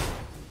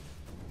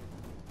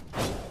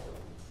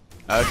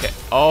 Okay.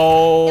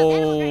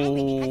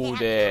 Oh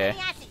dear.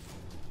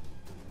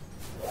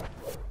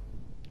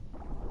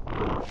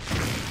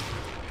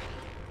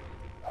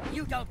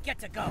 You don't get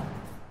to go.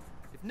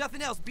 If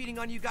nothing else, beating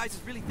on you guys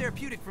is really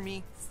therapeutic for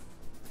me.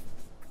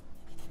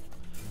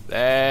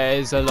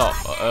 There's a lot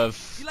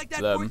of You like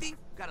that, them. Forthy?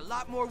 Got a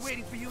lot more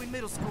waiting for you in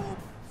middle school.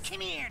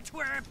 Come here,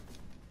 twerp.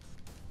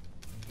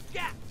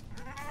 Yeah.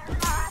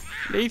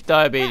 Leave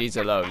diabetes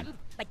alone.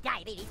 But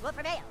diabetes will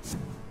prevail.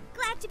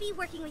 Glad to be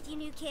working with you,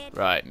 new kid.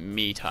 Right,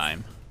 me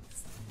time.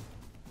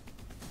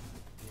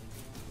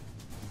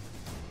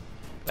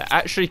 They're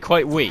actually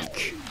quite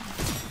weak.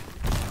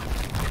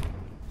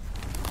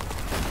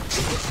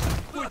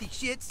 Forthy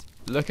shits.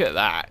 Look at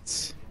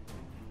that.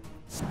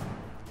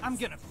 I'm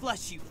gonna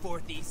flush you,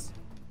 Forthies.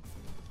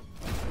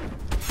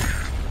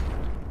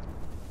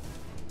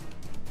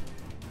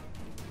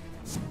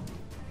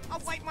 I'll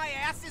wipe my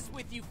asses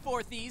with you,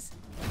 Forthies.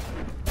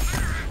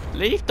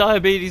 Leave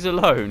diabetes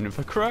alone,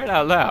 for crying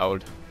out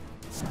loud.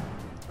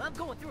 I'm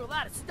going through a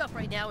lot of stuff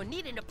right now, and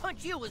needing to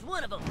punch you is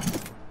one of them.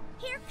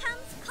 Here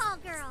comes Call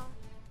Girl.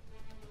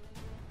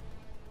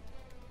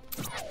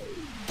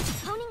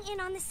 Honing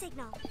in on the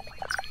signal.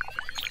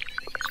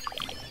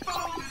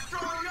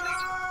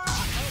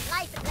 And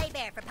life lay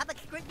bare for public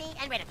scrutiny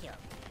and ridicule.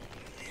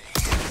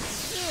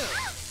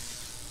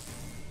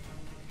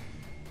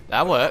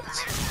 That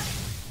worked.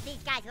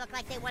 These guys look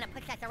like they want to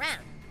push us around.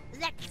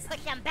 Let's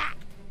push them back.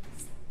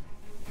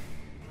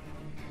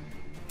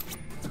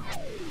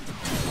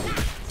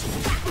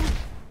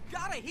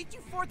 God, I hate you,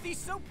 Forthies,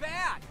 so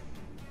bad.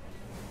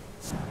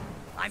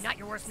 I'm not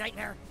your worst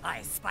nightmare. I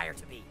aspire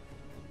to be.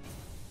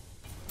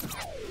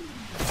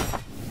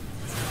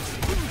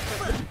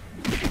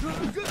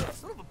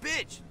 Son of a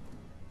bitch.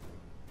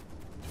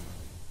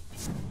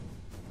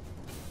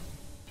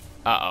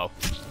 Uh-oh.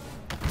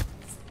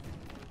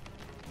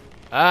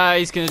 Ah,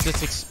 he's gonna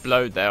just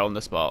explode there on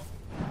the spot.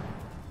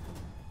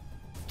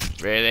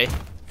 Really?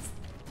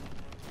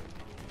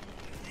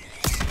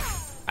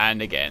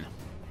 And again.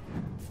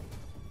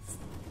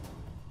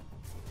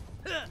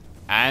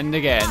 And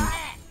again.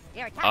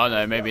 Oh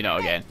no, maybe not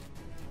again.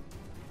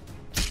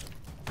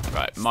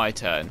 Right, my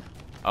turn.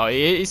 Oh,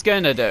 he's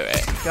gonna do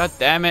it. God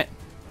damn it.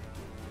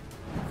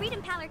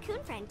 Freedom Pal or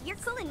Coon Friend, you're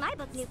cool in my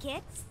book, new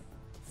kid.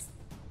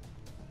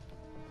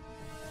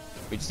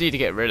 We just need to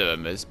get rid of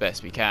them as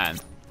best we can.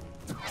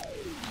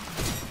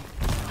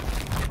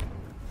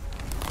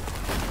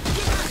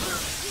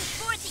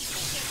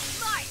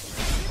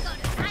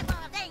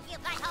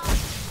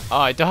 Oh,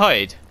 I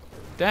died.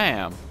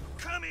 Damn.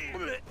 Come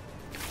here.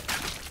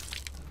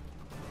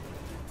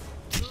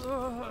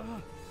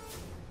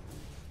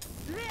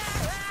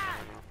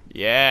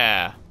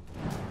 Yeah.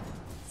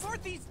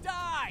 Forthies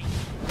die.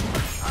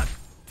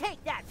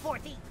 Take that,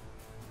 Forthy.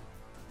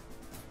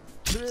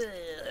 School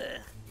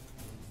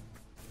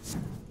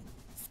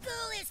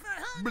is for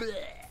home.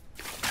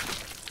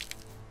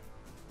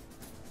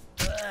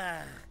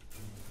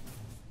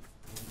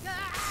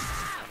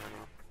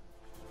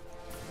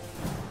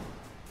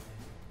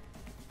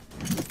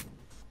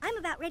 I'm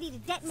about ready to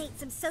detonate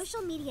some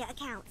social media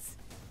accounts.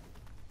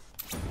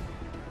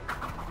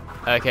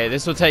 Okay,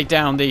 this will take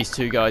down these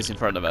two guys in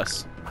front of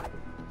us.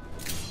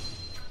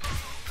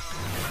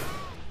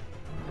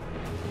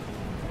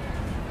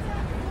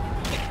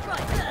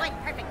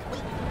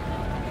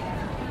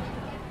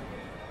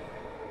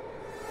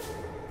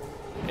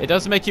 It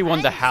does make you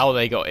wonder how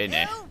they got in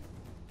here.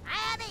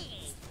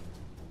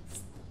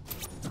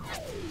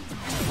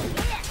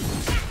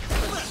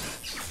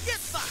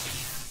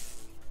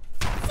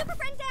 Super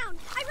friend down!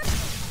 I repeat,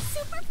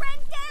 super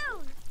friend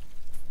down!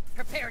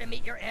 Prepare to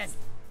meet your end.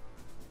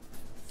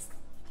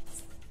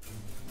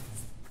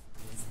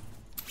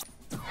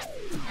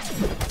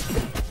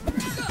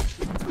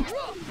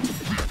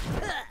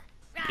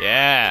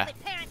 Yeah.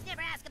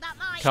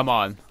 Come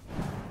on.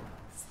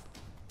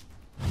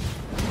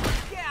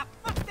 Yeah,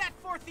 fuck that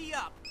fourthie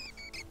up.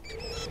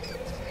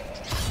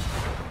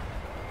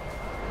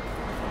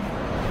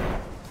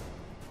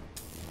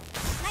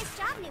 Nice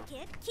job, new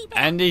kid. Keep it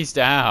And he's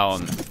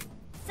down.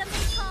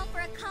 Somebody call for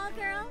a call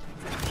girl?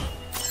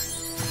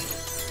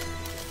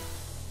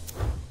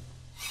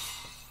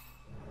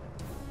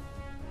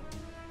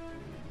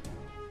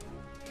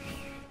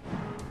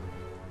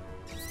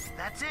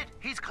 That's it.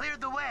 He's cleared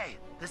the way.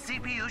 The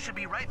CPU should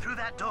be right through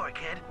that door,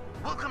 kid.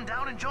 We'll come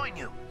down and join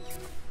you.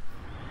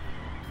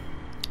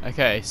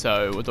 Okay,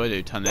 so what do I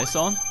do? Turn this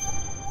on?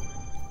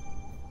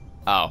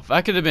 Oh,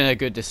 that could have been a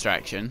good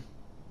distraction.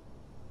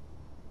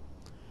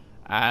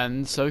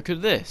 And so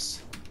could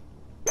this.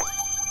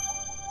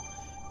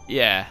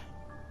 Yeah.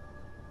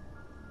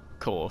 Of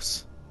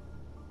course.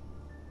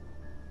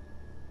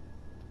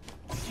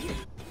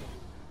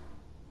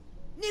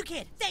 New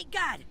kid, thank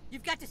God!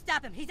 You've got to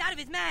stop him. He's out of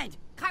his mind.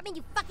 Cartman,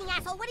 you fucking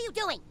asshole, what are you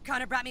doing?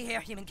 Connor brought me here,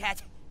 human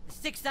cat. The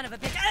sick son of a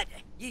bitch.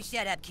 You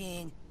shut up,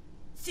 coon.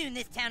 Soon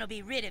this town will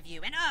be rid of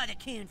you and all the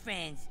coon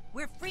friends.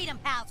 We're freedom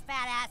pals,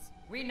 fat ass.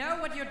 We know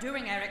what you're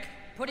doing, Eric.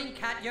 Putting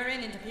cat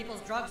urine into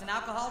people's drugs and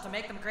alcohol to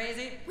make them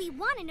crazy. We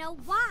want to know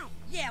why.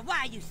 Yeah,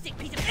 why, you sick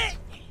piece of...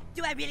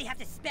 Do I really have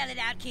to spell it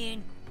out,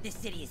 coon? This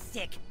city is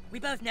sick. We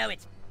both know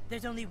it.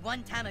 There's only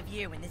one time of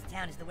year when this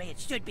town is the way it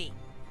should be.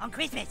 On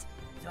Christmas.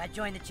 So I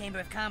joined the Chamber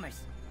of Commerce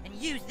and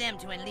used them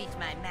to unleash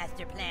my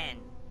master plan.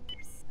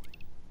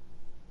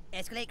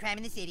 Escalate crime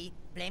in the city,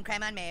 blame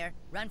crime on mayor,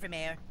 run for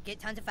mayor, get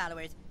tons of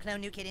followers, clone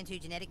new kid into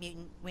genetic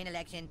mutant, win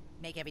election,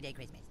 make everyday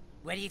Christmas.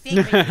 What do you think?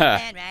 Pretty good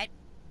plan, right?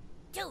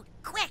 Dude,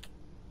 quick!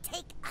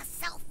 Take a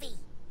selfie.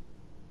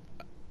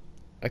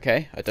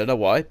 Okay, I don't know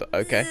why, but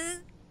okay.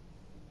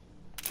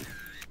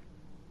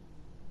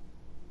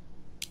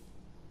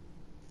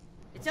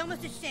 It's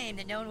almost a shame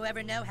that no one will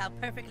ever know how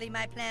perfectly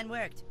my plan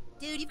worked.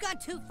 Dude, you've gone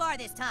too far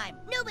this time.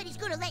 Nobody's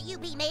gonna let you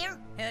be mayor.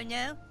 Oh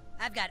no?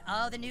 I've got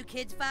all the new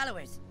kids'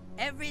 followers.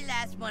 Every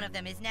last one of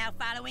them is now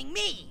following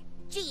me.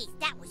 Geez,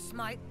 that was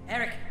smart.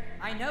 Eric,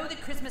 I know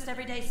that Christmas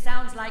every day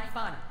sounds like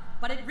fun,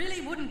 but it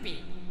really wouldn't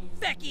be.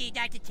 Fuck you,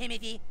 Dr.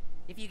 Timothy.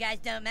 If you guys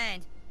don't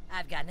mind,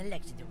 I've got an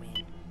election to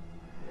win.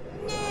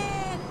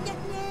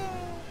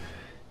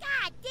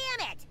 God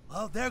damn it!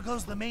 Well, there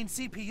goes the main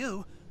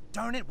CPU.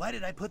 Darn it, why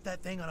did I put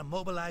that thing on a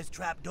mobilized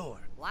trap door?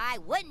 Why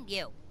wouldn't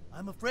you?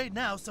 I'm afraid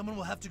now someone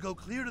will have to go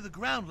clear to the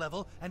ground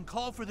level and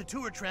call for the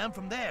tour tram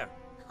from there.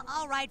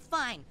 All right,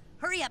 fine.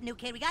 Hurry up, new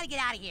kid. We gotta get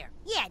out of here.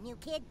 Yeah, new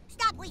kid.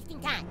 Stop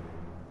wasting time.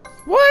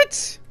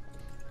 What?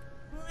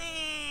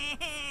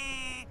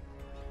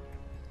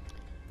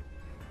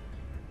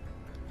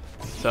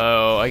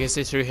 So, I guess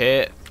it's through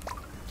here.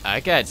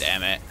 God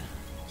damn it.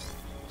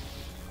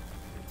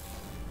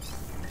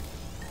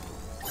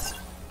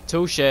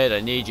 Tool shed,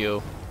 I need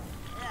you.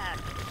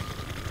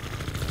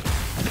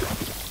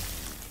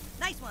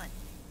 Nice one.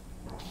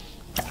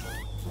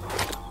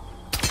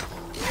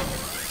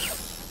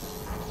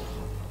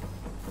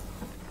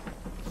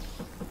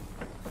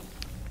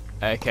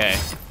 Okay.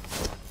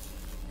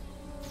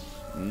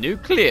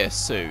 Nucleus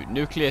suit,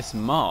 nucleus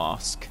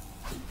mask.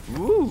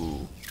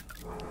 Ooh.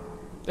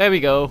 There we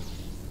go.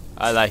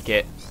 I like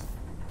it.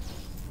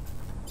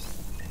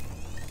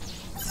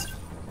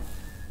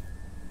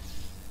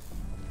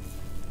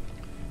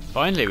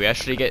 Finally, we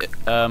actually get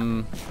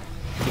the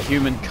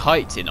human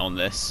kite in on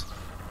this.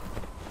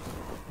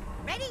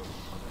 Ready?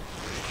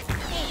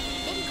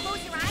 Hey, maybe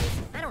close your eyes?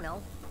 I don't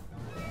know.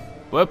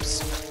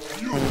 Whoops.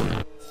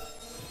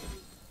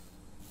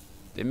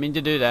 Didn't mean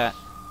to do that.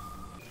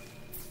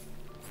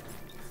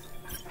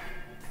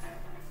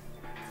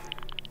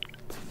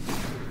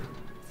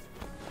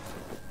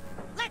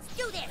 Let's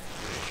do this!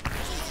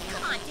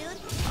 Come on, dude.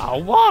 Oh,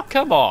 what?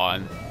 Come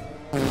on.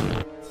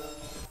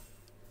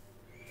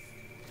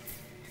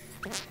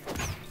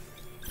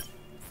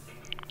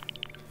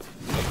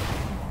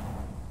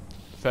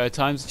 Third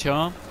time's a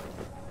charm.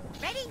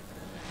 Ready?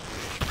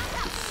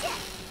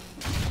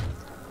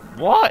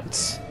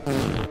 What?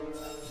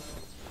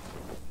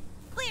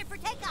 Clear for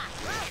takeoff.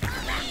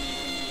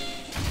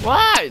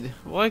 What?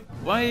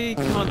 Why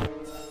can't...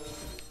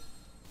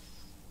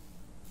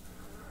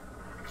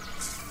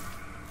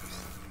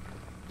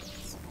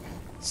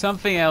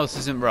 Something else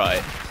isn't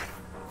right.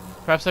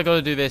 Perhaps I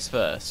gotta do this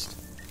first.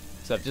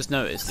 So I've just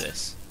noticed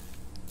this.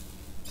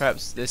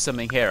 Perhaps there's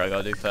something here I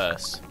gotta do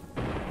first.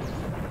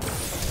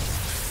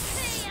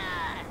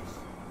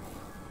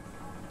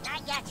 I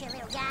got you,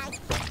 little guy. In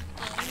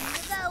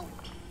you go.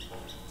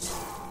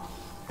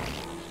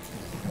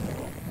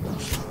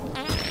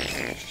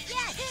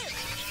 Yahoo!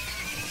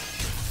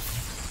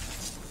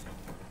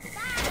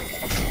 Bye.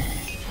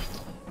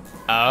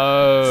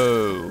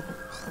 Oh.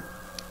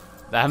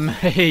 That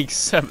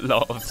makes a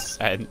lot of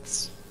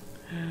sense.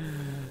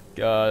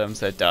 God, I'm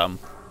so dumb.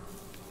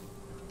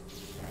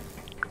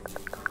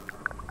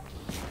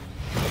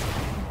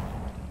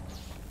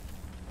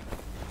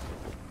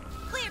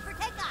 Clear for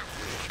takeoff.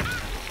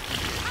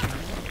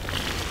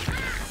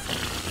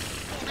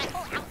 Man, my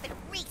whole outfit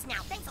reeks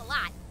now. Thanks a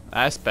lot.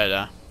 That's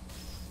better.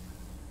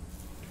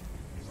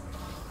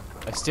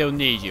 I still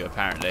need you,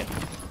 apparently.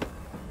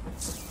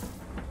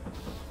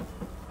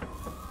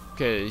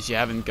 Because you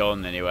haven't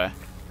gone anywhere.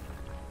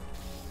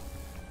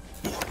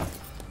 You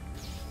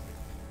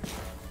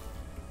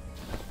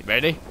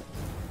ready?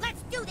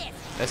 Let's do this.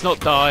 Let's not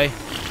die.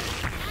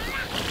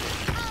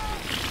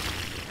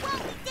 Whoa,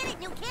 we did it,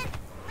 new kid.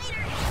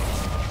 Later.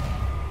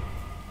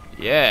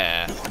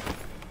 Yeah.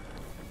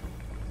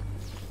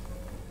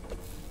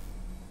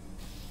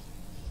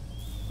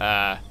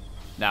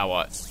 Now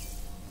what?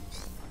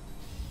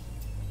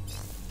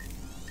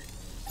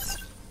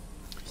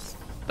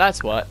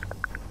 That's what.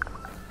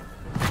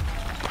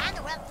 I'm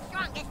the world's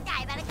strongest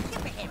diabetic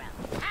superhero.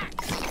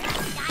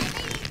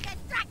 Diabetes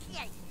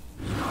destruction.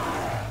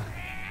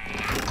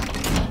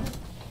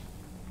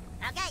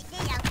 Okay,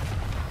 see ya.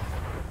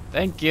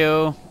 Thank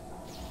you.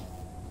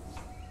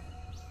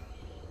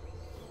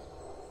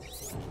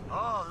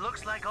 Oh,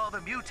 looks like all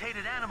the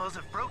mutated animals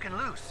have broken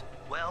loose.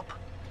 Welp.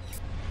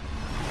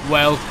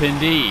 Welp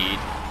indeed.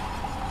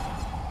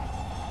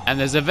 And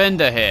there's a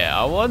vendor here.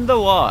 I wonder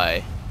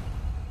why.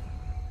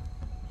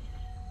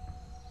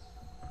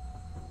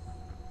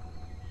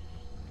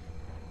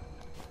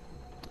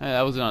 Hey,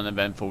 that was an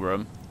uneventful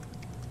room.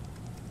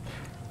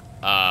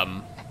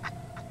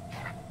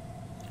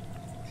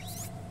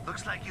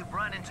 Looks like you've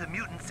run into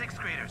mutant 6th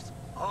graders.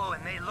 Oh,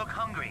 and they look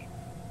hungry.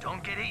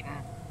 Don't get eaten.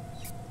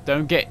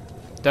 Don't get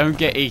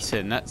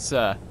eaten. That's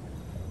a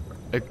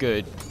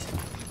good.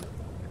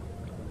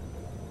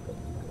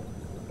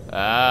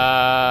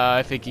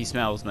 I think he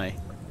smells me.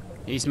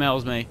 He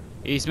smells me.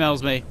 He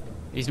smells me.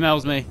 He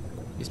smells me.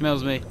 He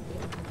smells me.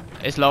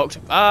 It's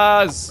locked.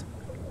 Buzz!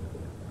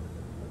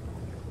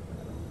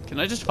 Can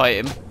I just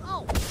fight him?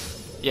 Oh.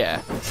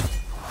 Yeah.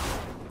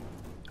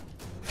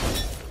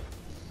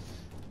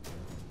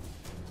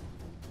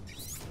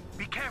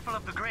 Be careful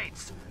of the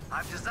grates.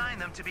 I've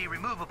designed them to be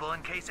removable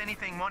in case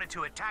anything wanted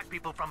to attack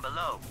people from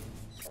below.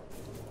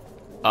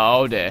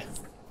 Oh dear.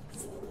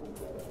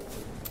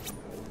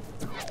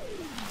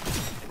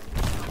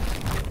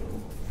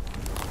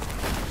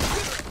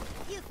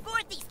 You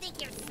fourthies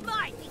think you're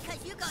smart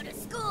because you go to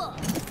school.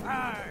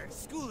 Arr,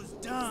 school is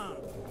dumb.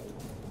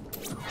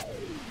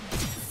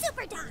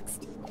 Super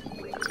doxed.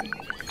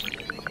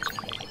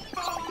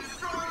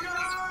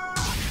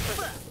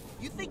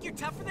 You think you're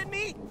tougher than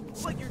me?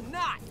 Well, you're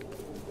not.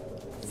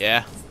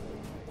 Yeah.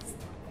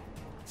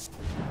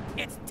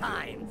 It's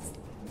time.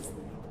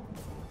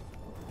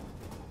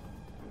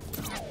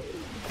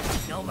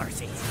 No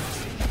mercy.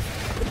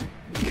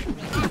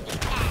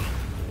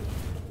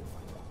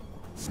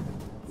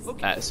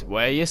 Okay. That's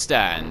where you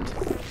stand.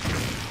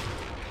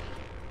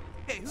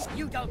 Hey,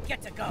 You don't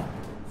get to go.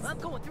 I'm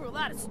going through a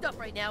lot of stuff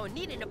right now, and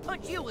needing to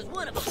punch you is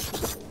one of them.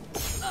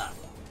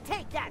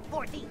 Take that,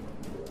 fourthie.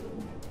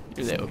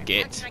 You little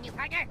git. Working on you,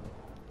 partner.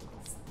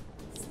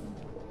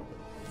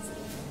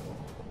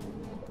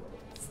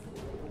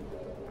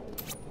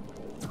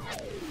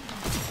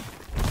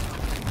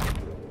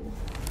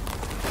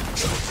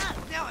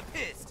 now I'm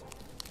pissed.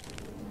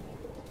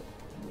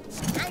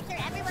 I'm sure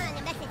everyone on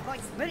the message board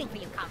is rooting for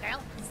you,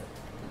 cowgirl.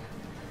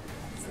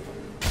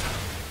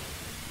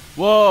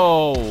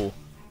 Whoa!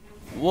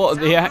 What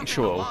the Soundproofing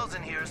actual? walls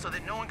in here so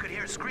that no one could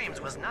hear screams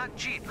was not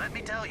cheap, let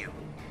me tell you.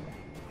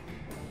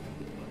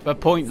 But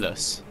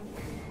pointless.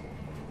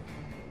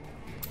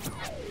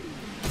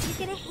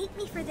 You're gonna hate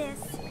me for this.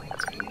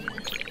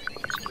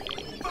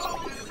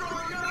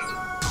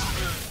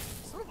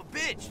 Son of a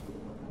bitch.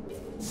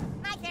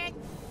 My turn.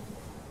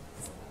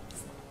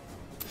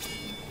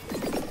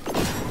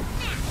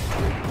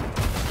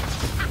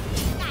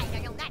 You guys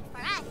are no match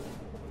for us.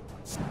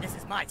 This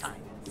is my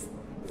time.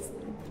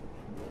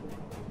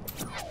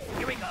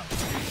 Here we go.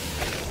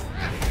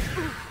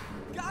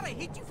 God, I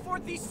hate you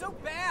fourthies so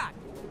bad.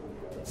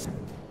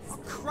 I'll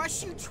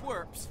crush you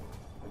twerps.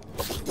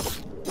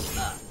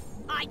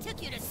 I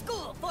took you to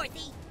school,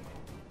 fourthie.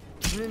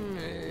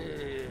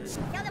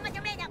 Tell them what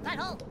you're made of,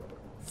 butthole.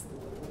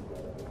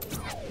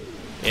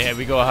 Yeah,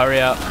 we gotta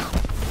hurry up.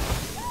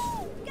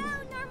 Go,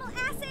 normal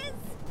asses!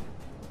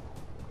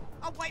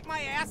 I'll wipe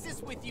my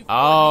asses with you.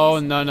 Oh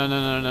fourthies. no no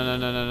no no no no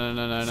no no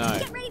no no no!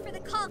 Get ready for the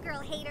call girl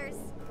haters.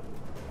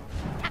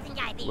 Toughen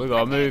guy beat. We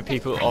gotta move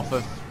people off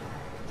of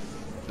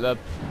the.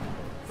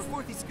 For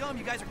fourthie scum,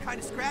 you guys are kind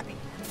of scrappy.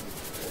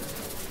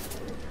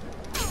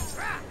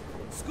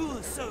 School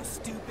is so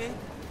stupid.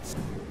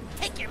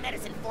 Take your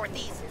medicine,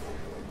 fourthies.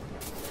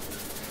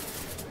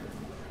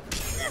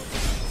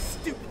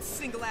 Stupid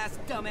single-ass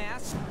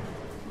dumbass.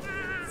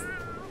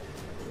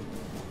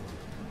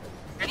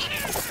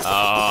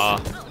 Ah.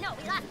 Oh no,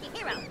 we lost the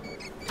hero.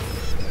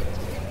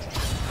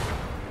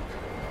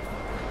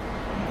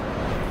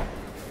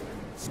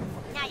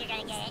 you're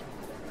gonna get.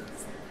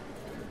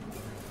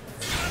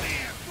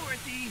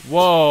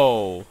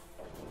 Whoa.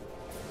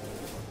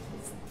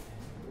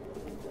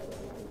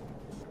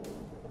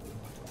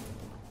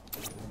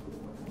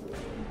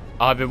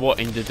 I've been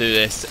wanting to do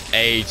this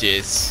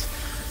ages.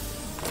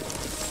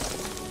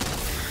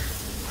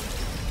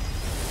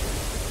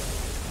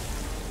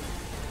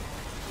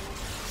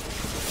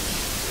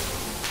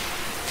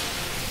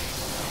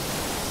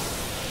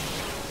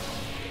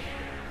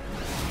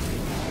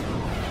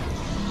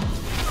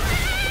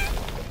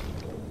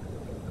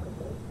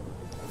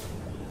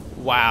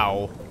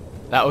 Wow,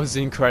 that was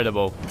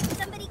incredible.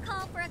 Somebody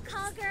call for a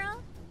call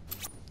girl?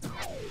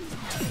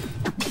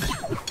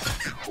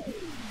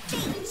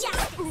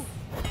 Ooh,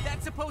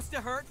 that's supposed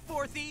to hurt,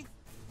 Fourthy.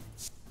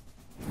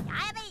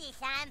 Diabetes,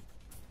 son.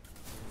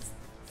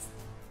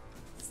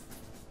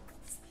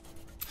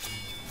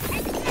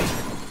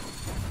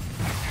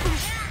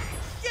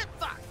 Get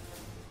fucked!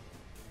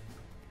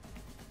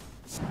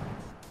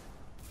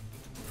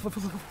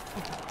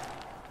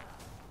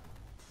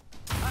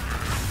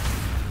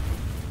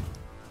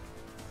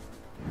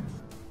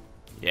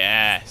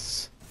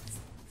 Yes.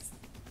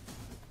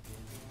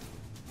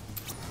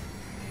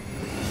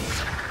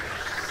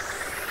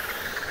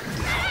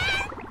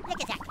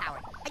 Look at that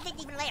coward. I didn't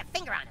even lay a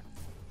finger on him.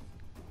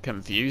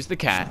 Confuse the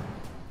cat.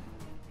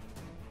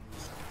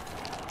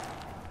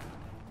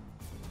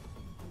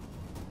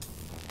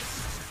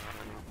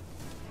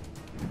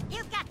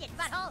 You've got this,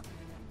 butthole.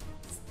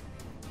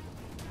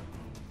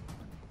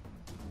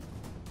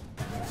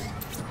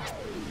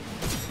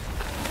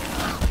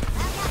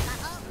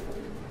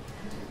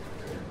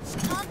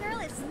 Call girl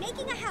is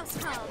making a house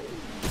call.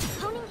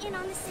 Honing in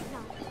on the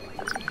signal.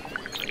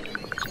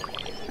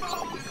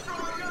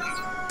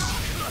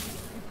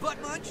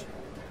 Butt munch?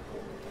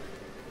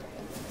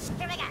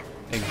 Here we go.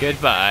 And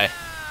goodbye.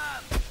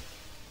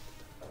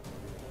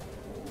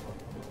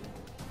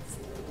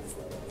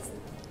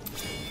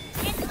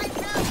 Insulin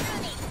flow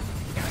through me.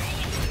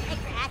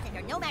 Extra acid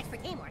or no match for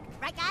teamwork.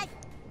 Right, guys?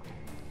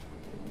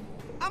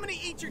 I'm gonna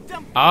eat your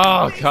dumb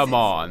Oh, faces. come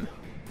on.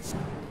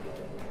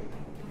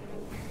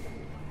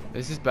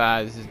 This is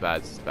bad, this is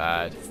bad, this is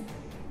bad.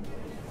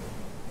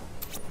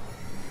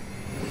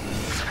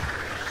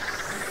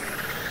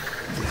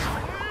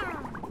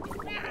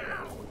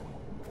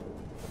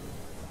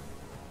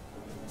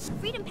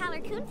 Freedom Pal or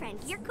Coon Friend,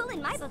 you're cool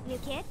in my book, new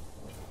kid.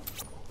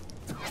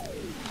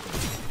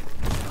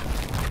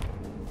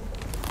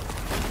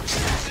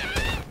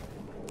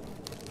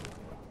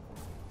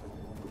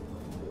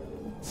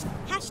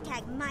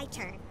 Hashtag my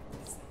turn.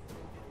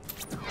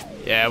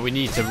 Yeah, we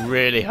need to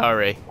really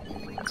hurry.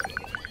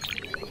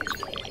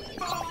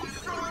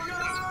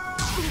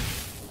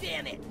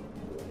 Damn it!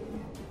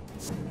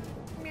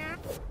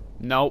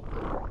 Nope.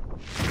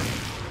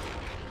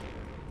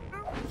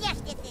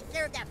 Yes, this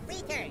deserved a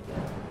free turn.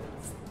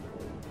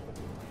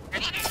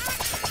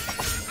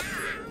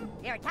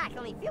 Your attacks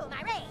only fuel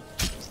my rage.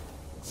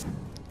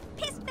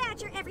 Piss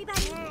Badger,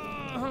 everybody!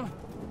 Gonna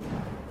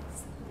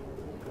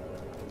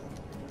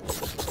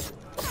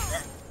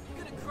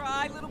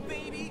cry, little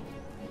baby?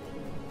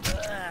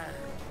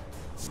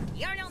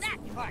 You don't know that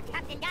before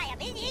Captain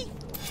Diabetes.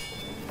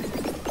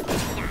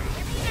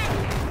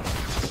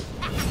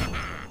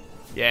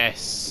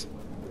 Yes.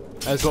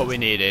 That's what we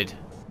needed.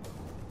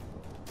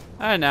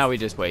 And now we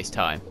just waste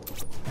time.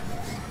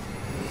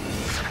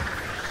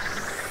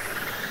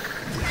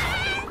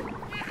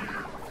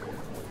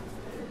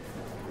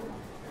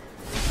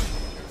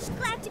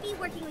 Glad to be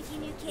working with you,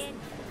 new kid.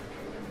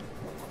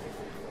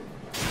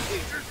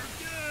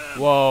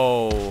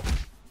 Whoa.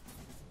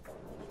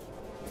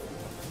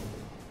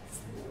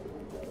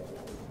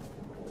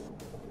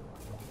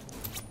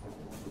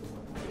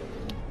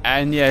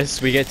 And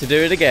yes, we get to do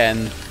it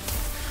again.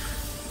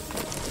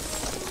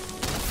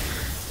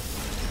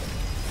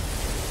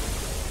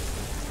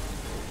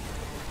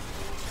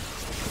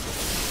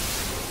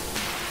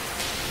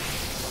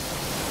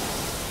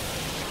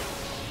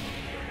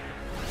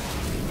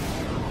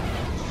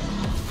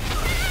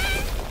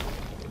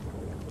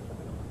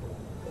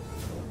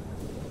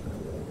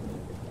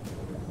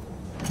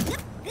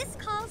 This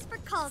calls for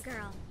call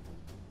girl.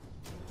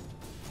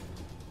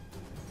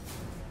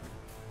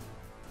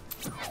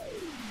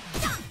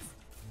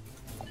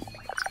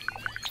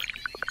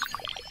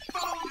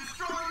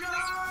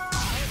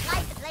 There's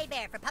life to lay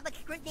bare for public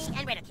scrutiny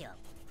and ridicule.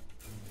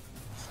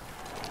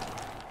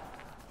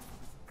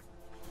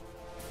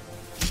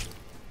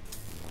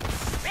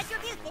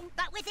 Retribution,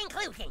 but with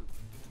inclusion.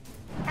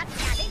 Captain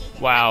Diabetes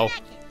is Wow. back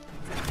in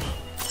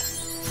action.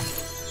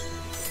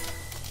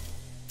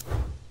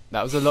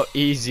 That was a lot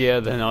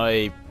easier than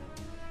I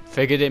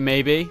figured it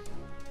may be.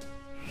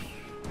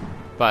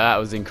 But that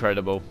was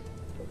incredible.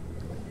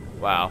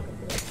 Wow.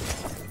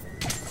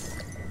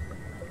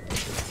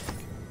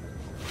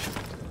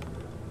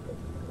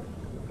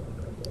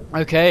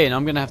 Okay, and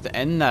I'm going to have to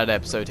end that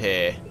episode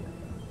here.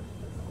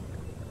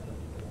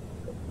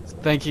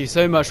 Thank you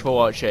so much for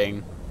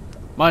watching.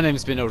 My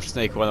name's been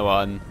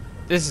UltraSnake101.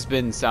 This has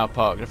been South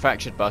Park, the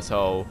Fractured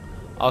Butthole.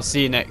 I'll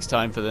see you next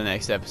time for the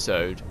next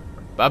episode.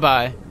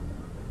 Bye-bye,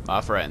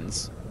 my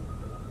friends.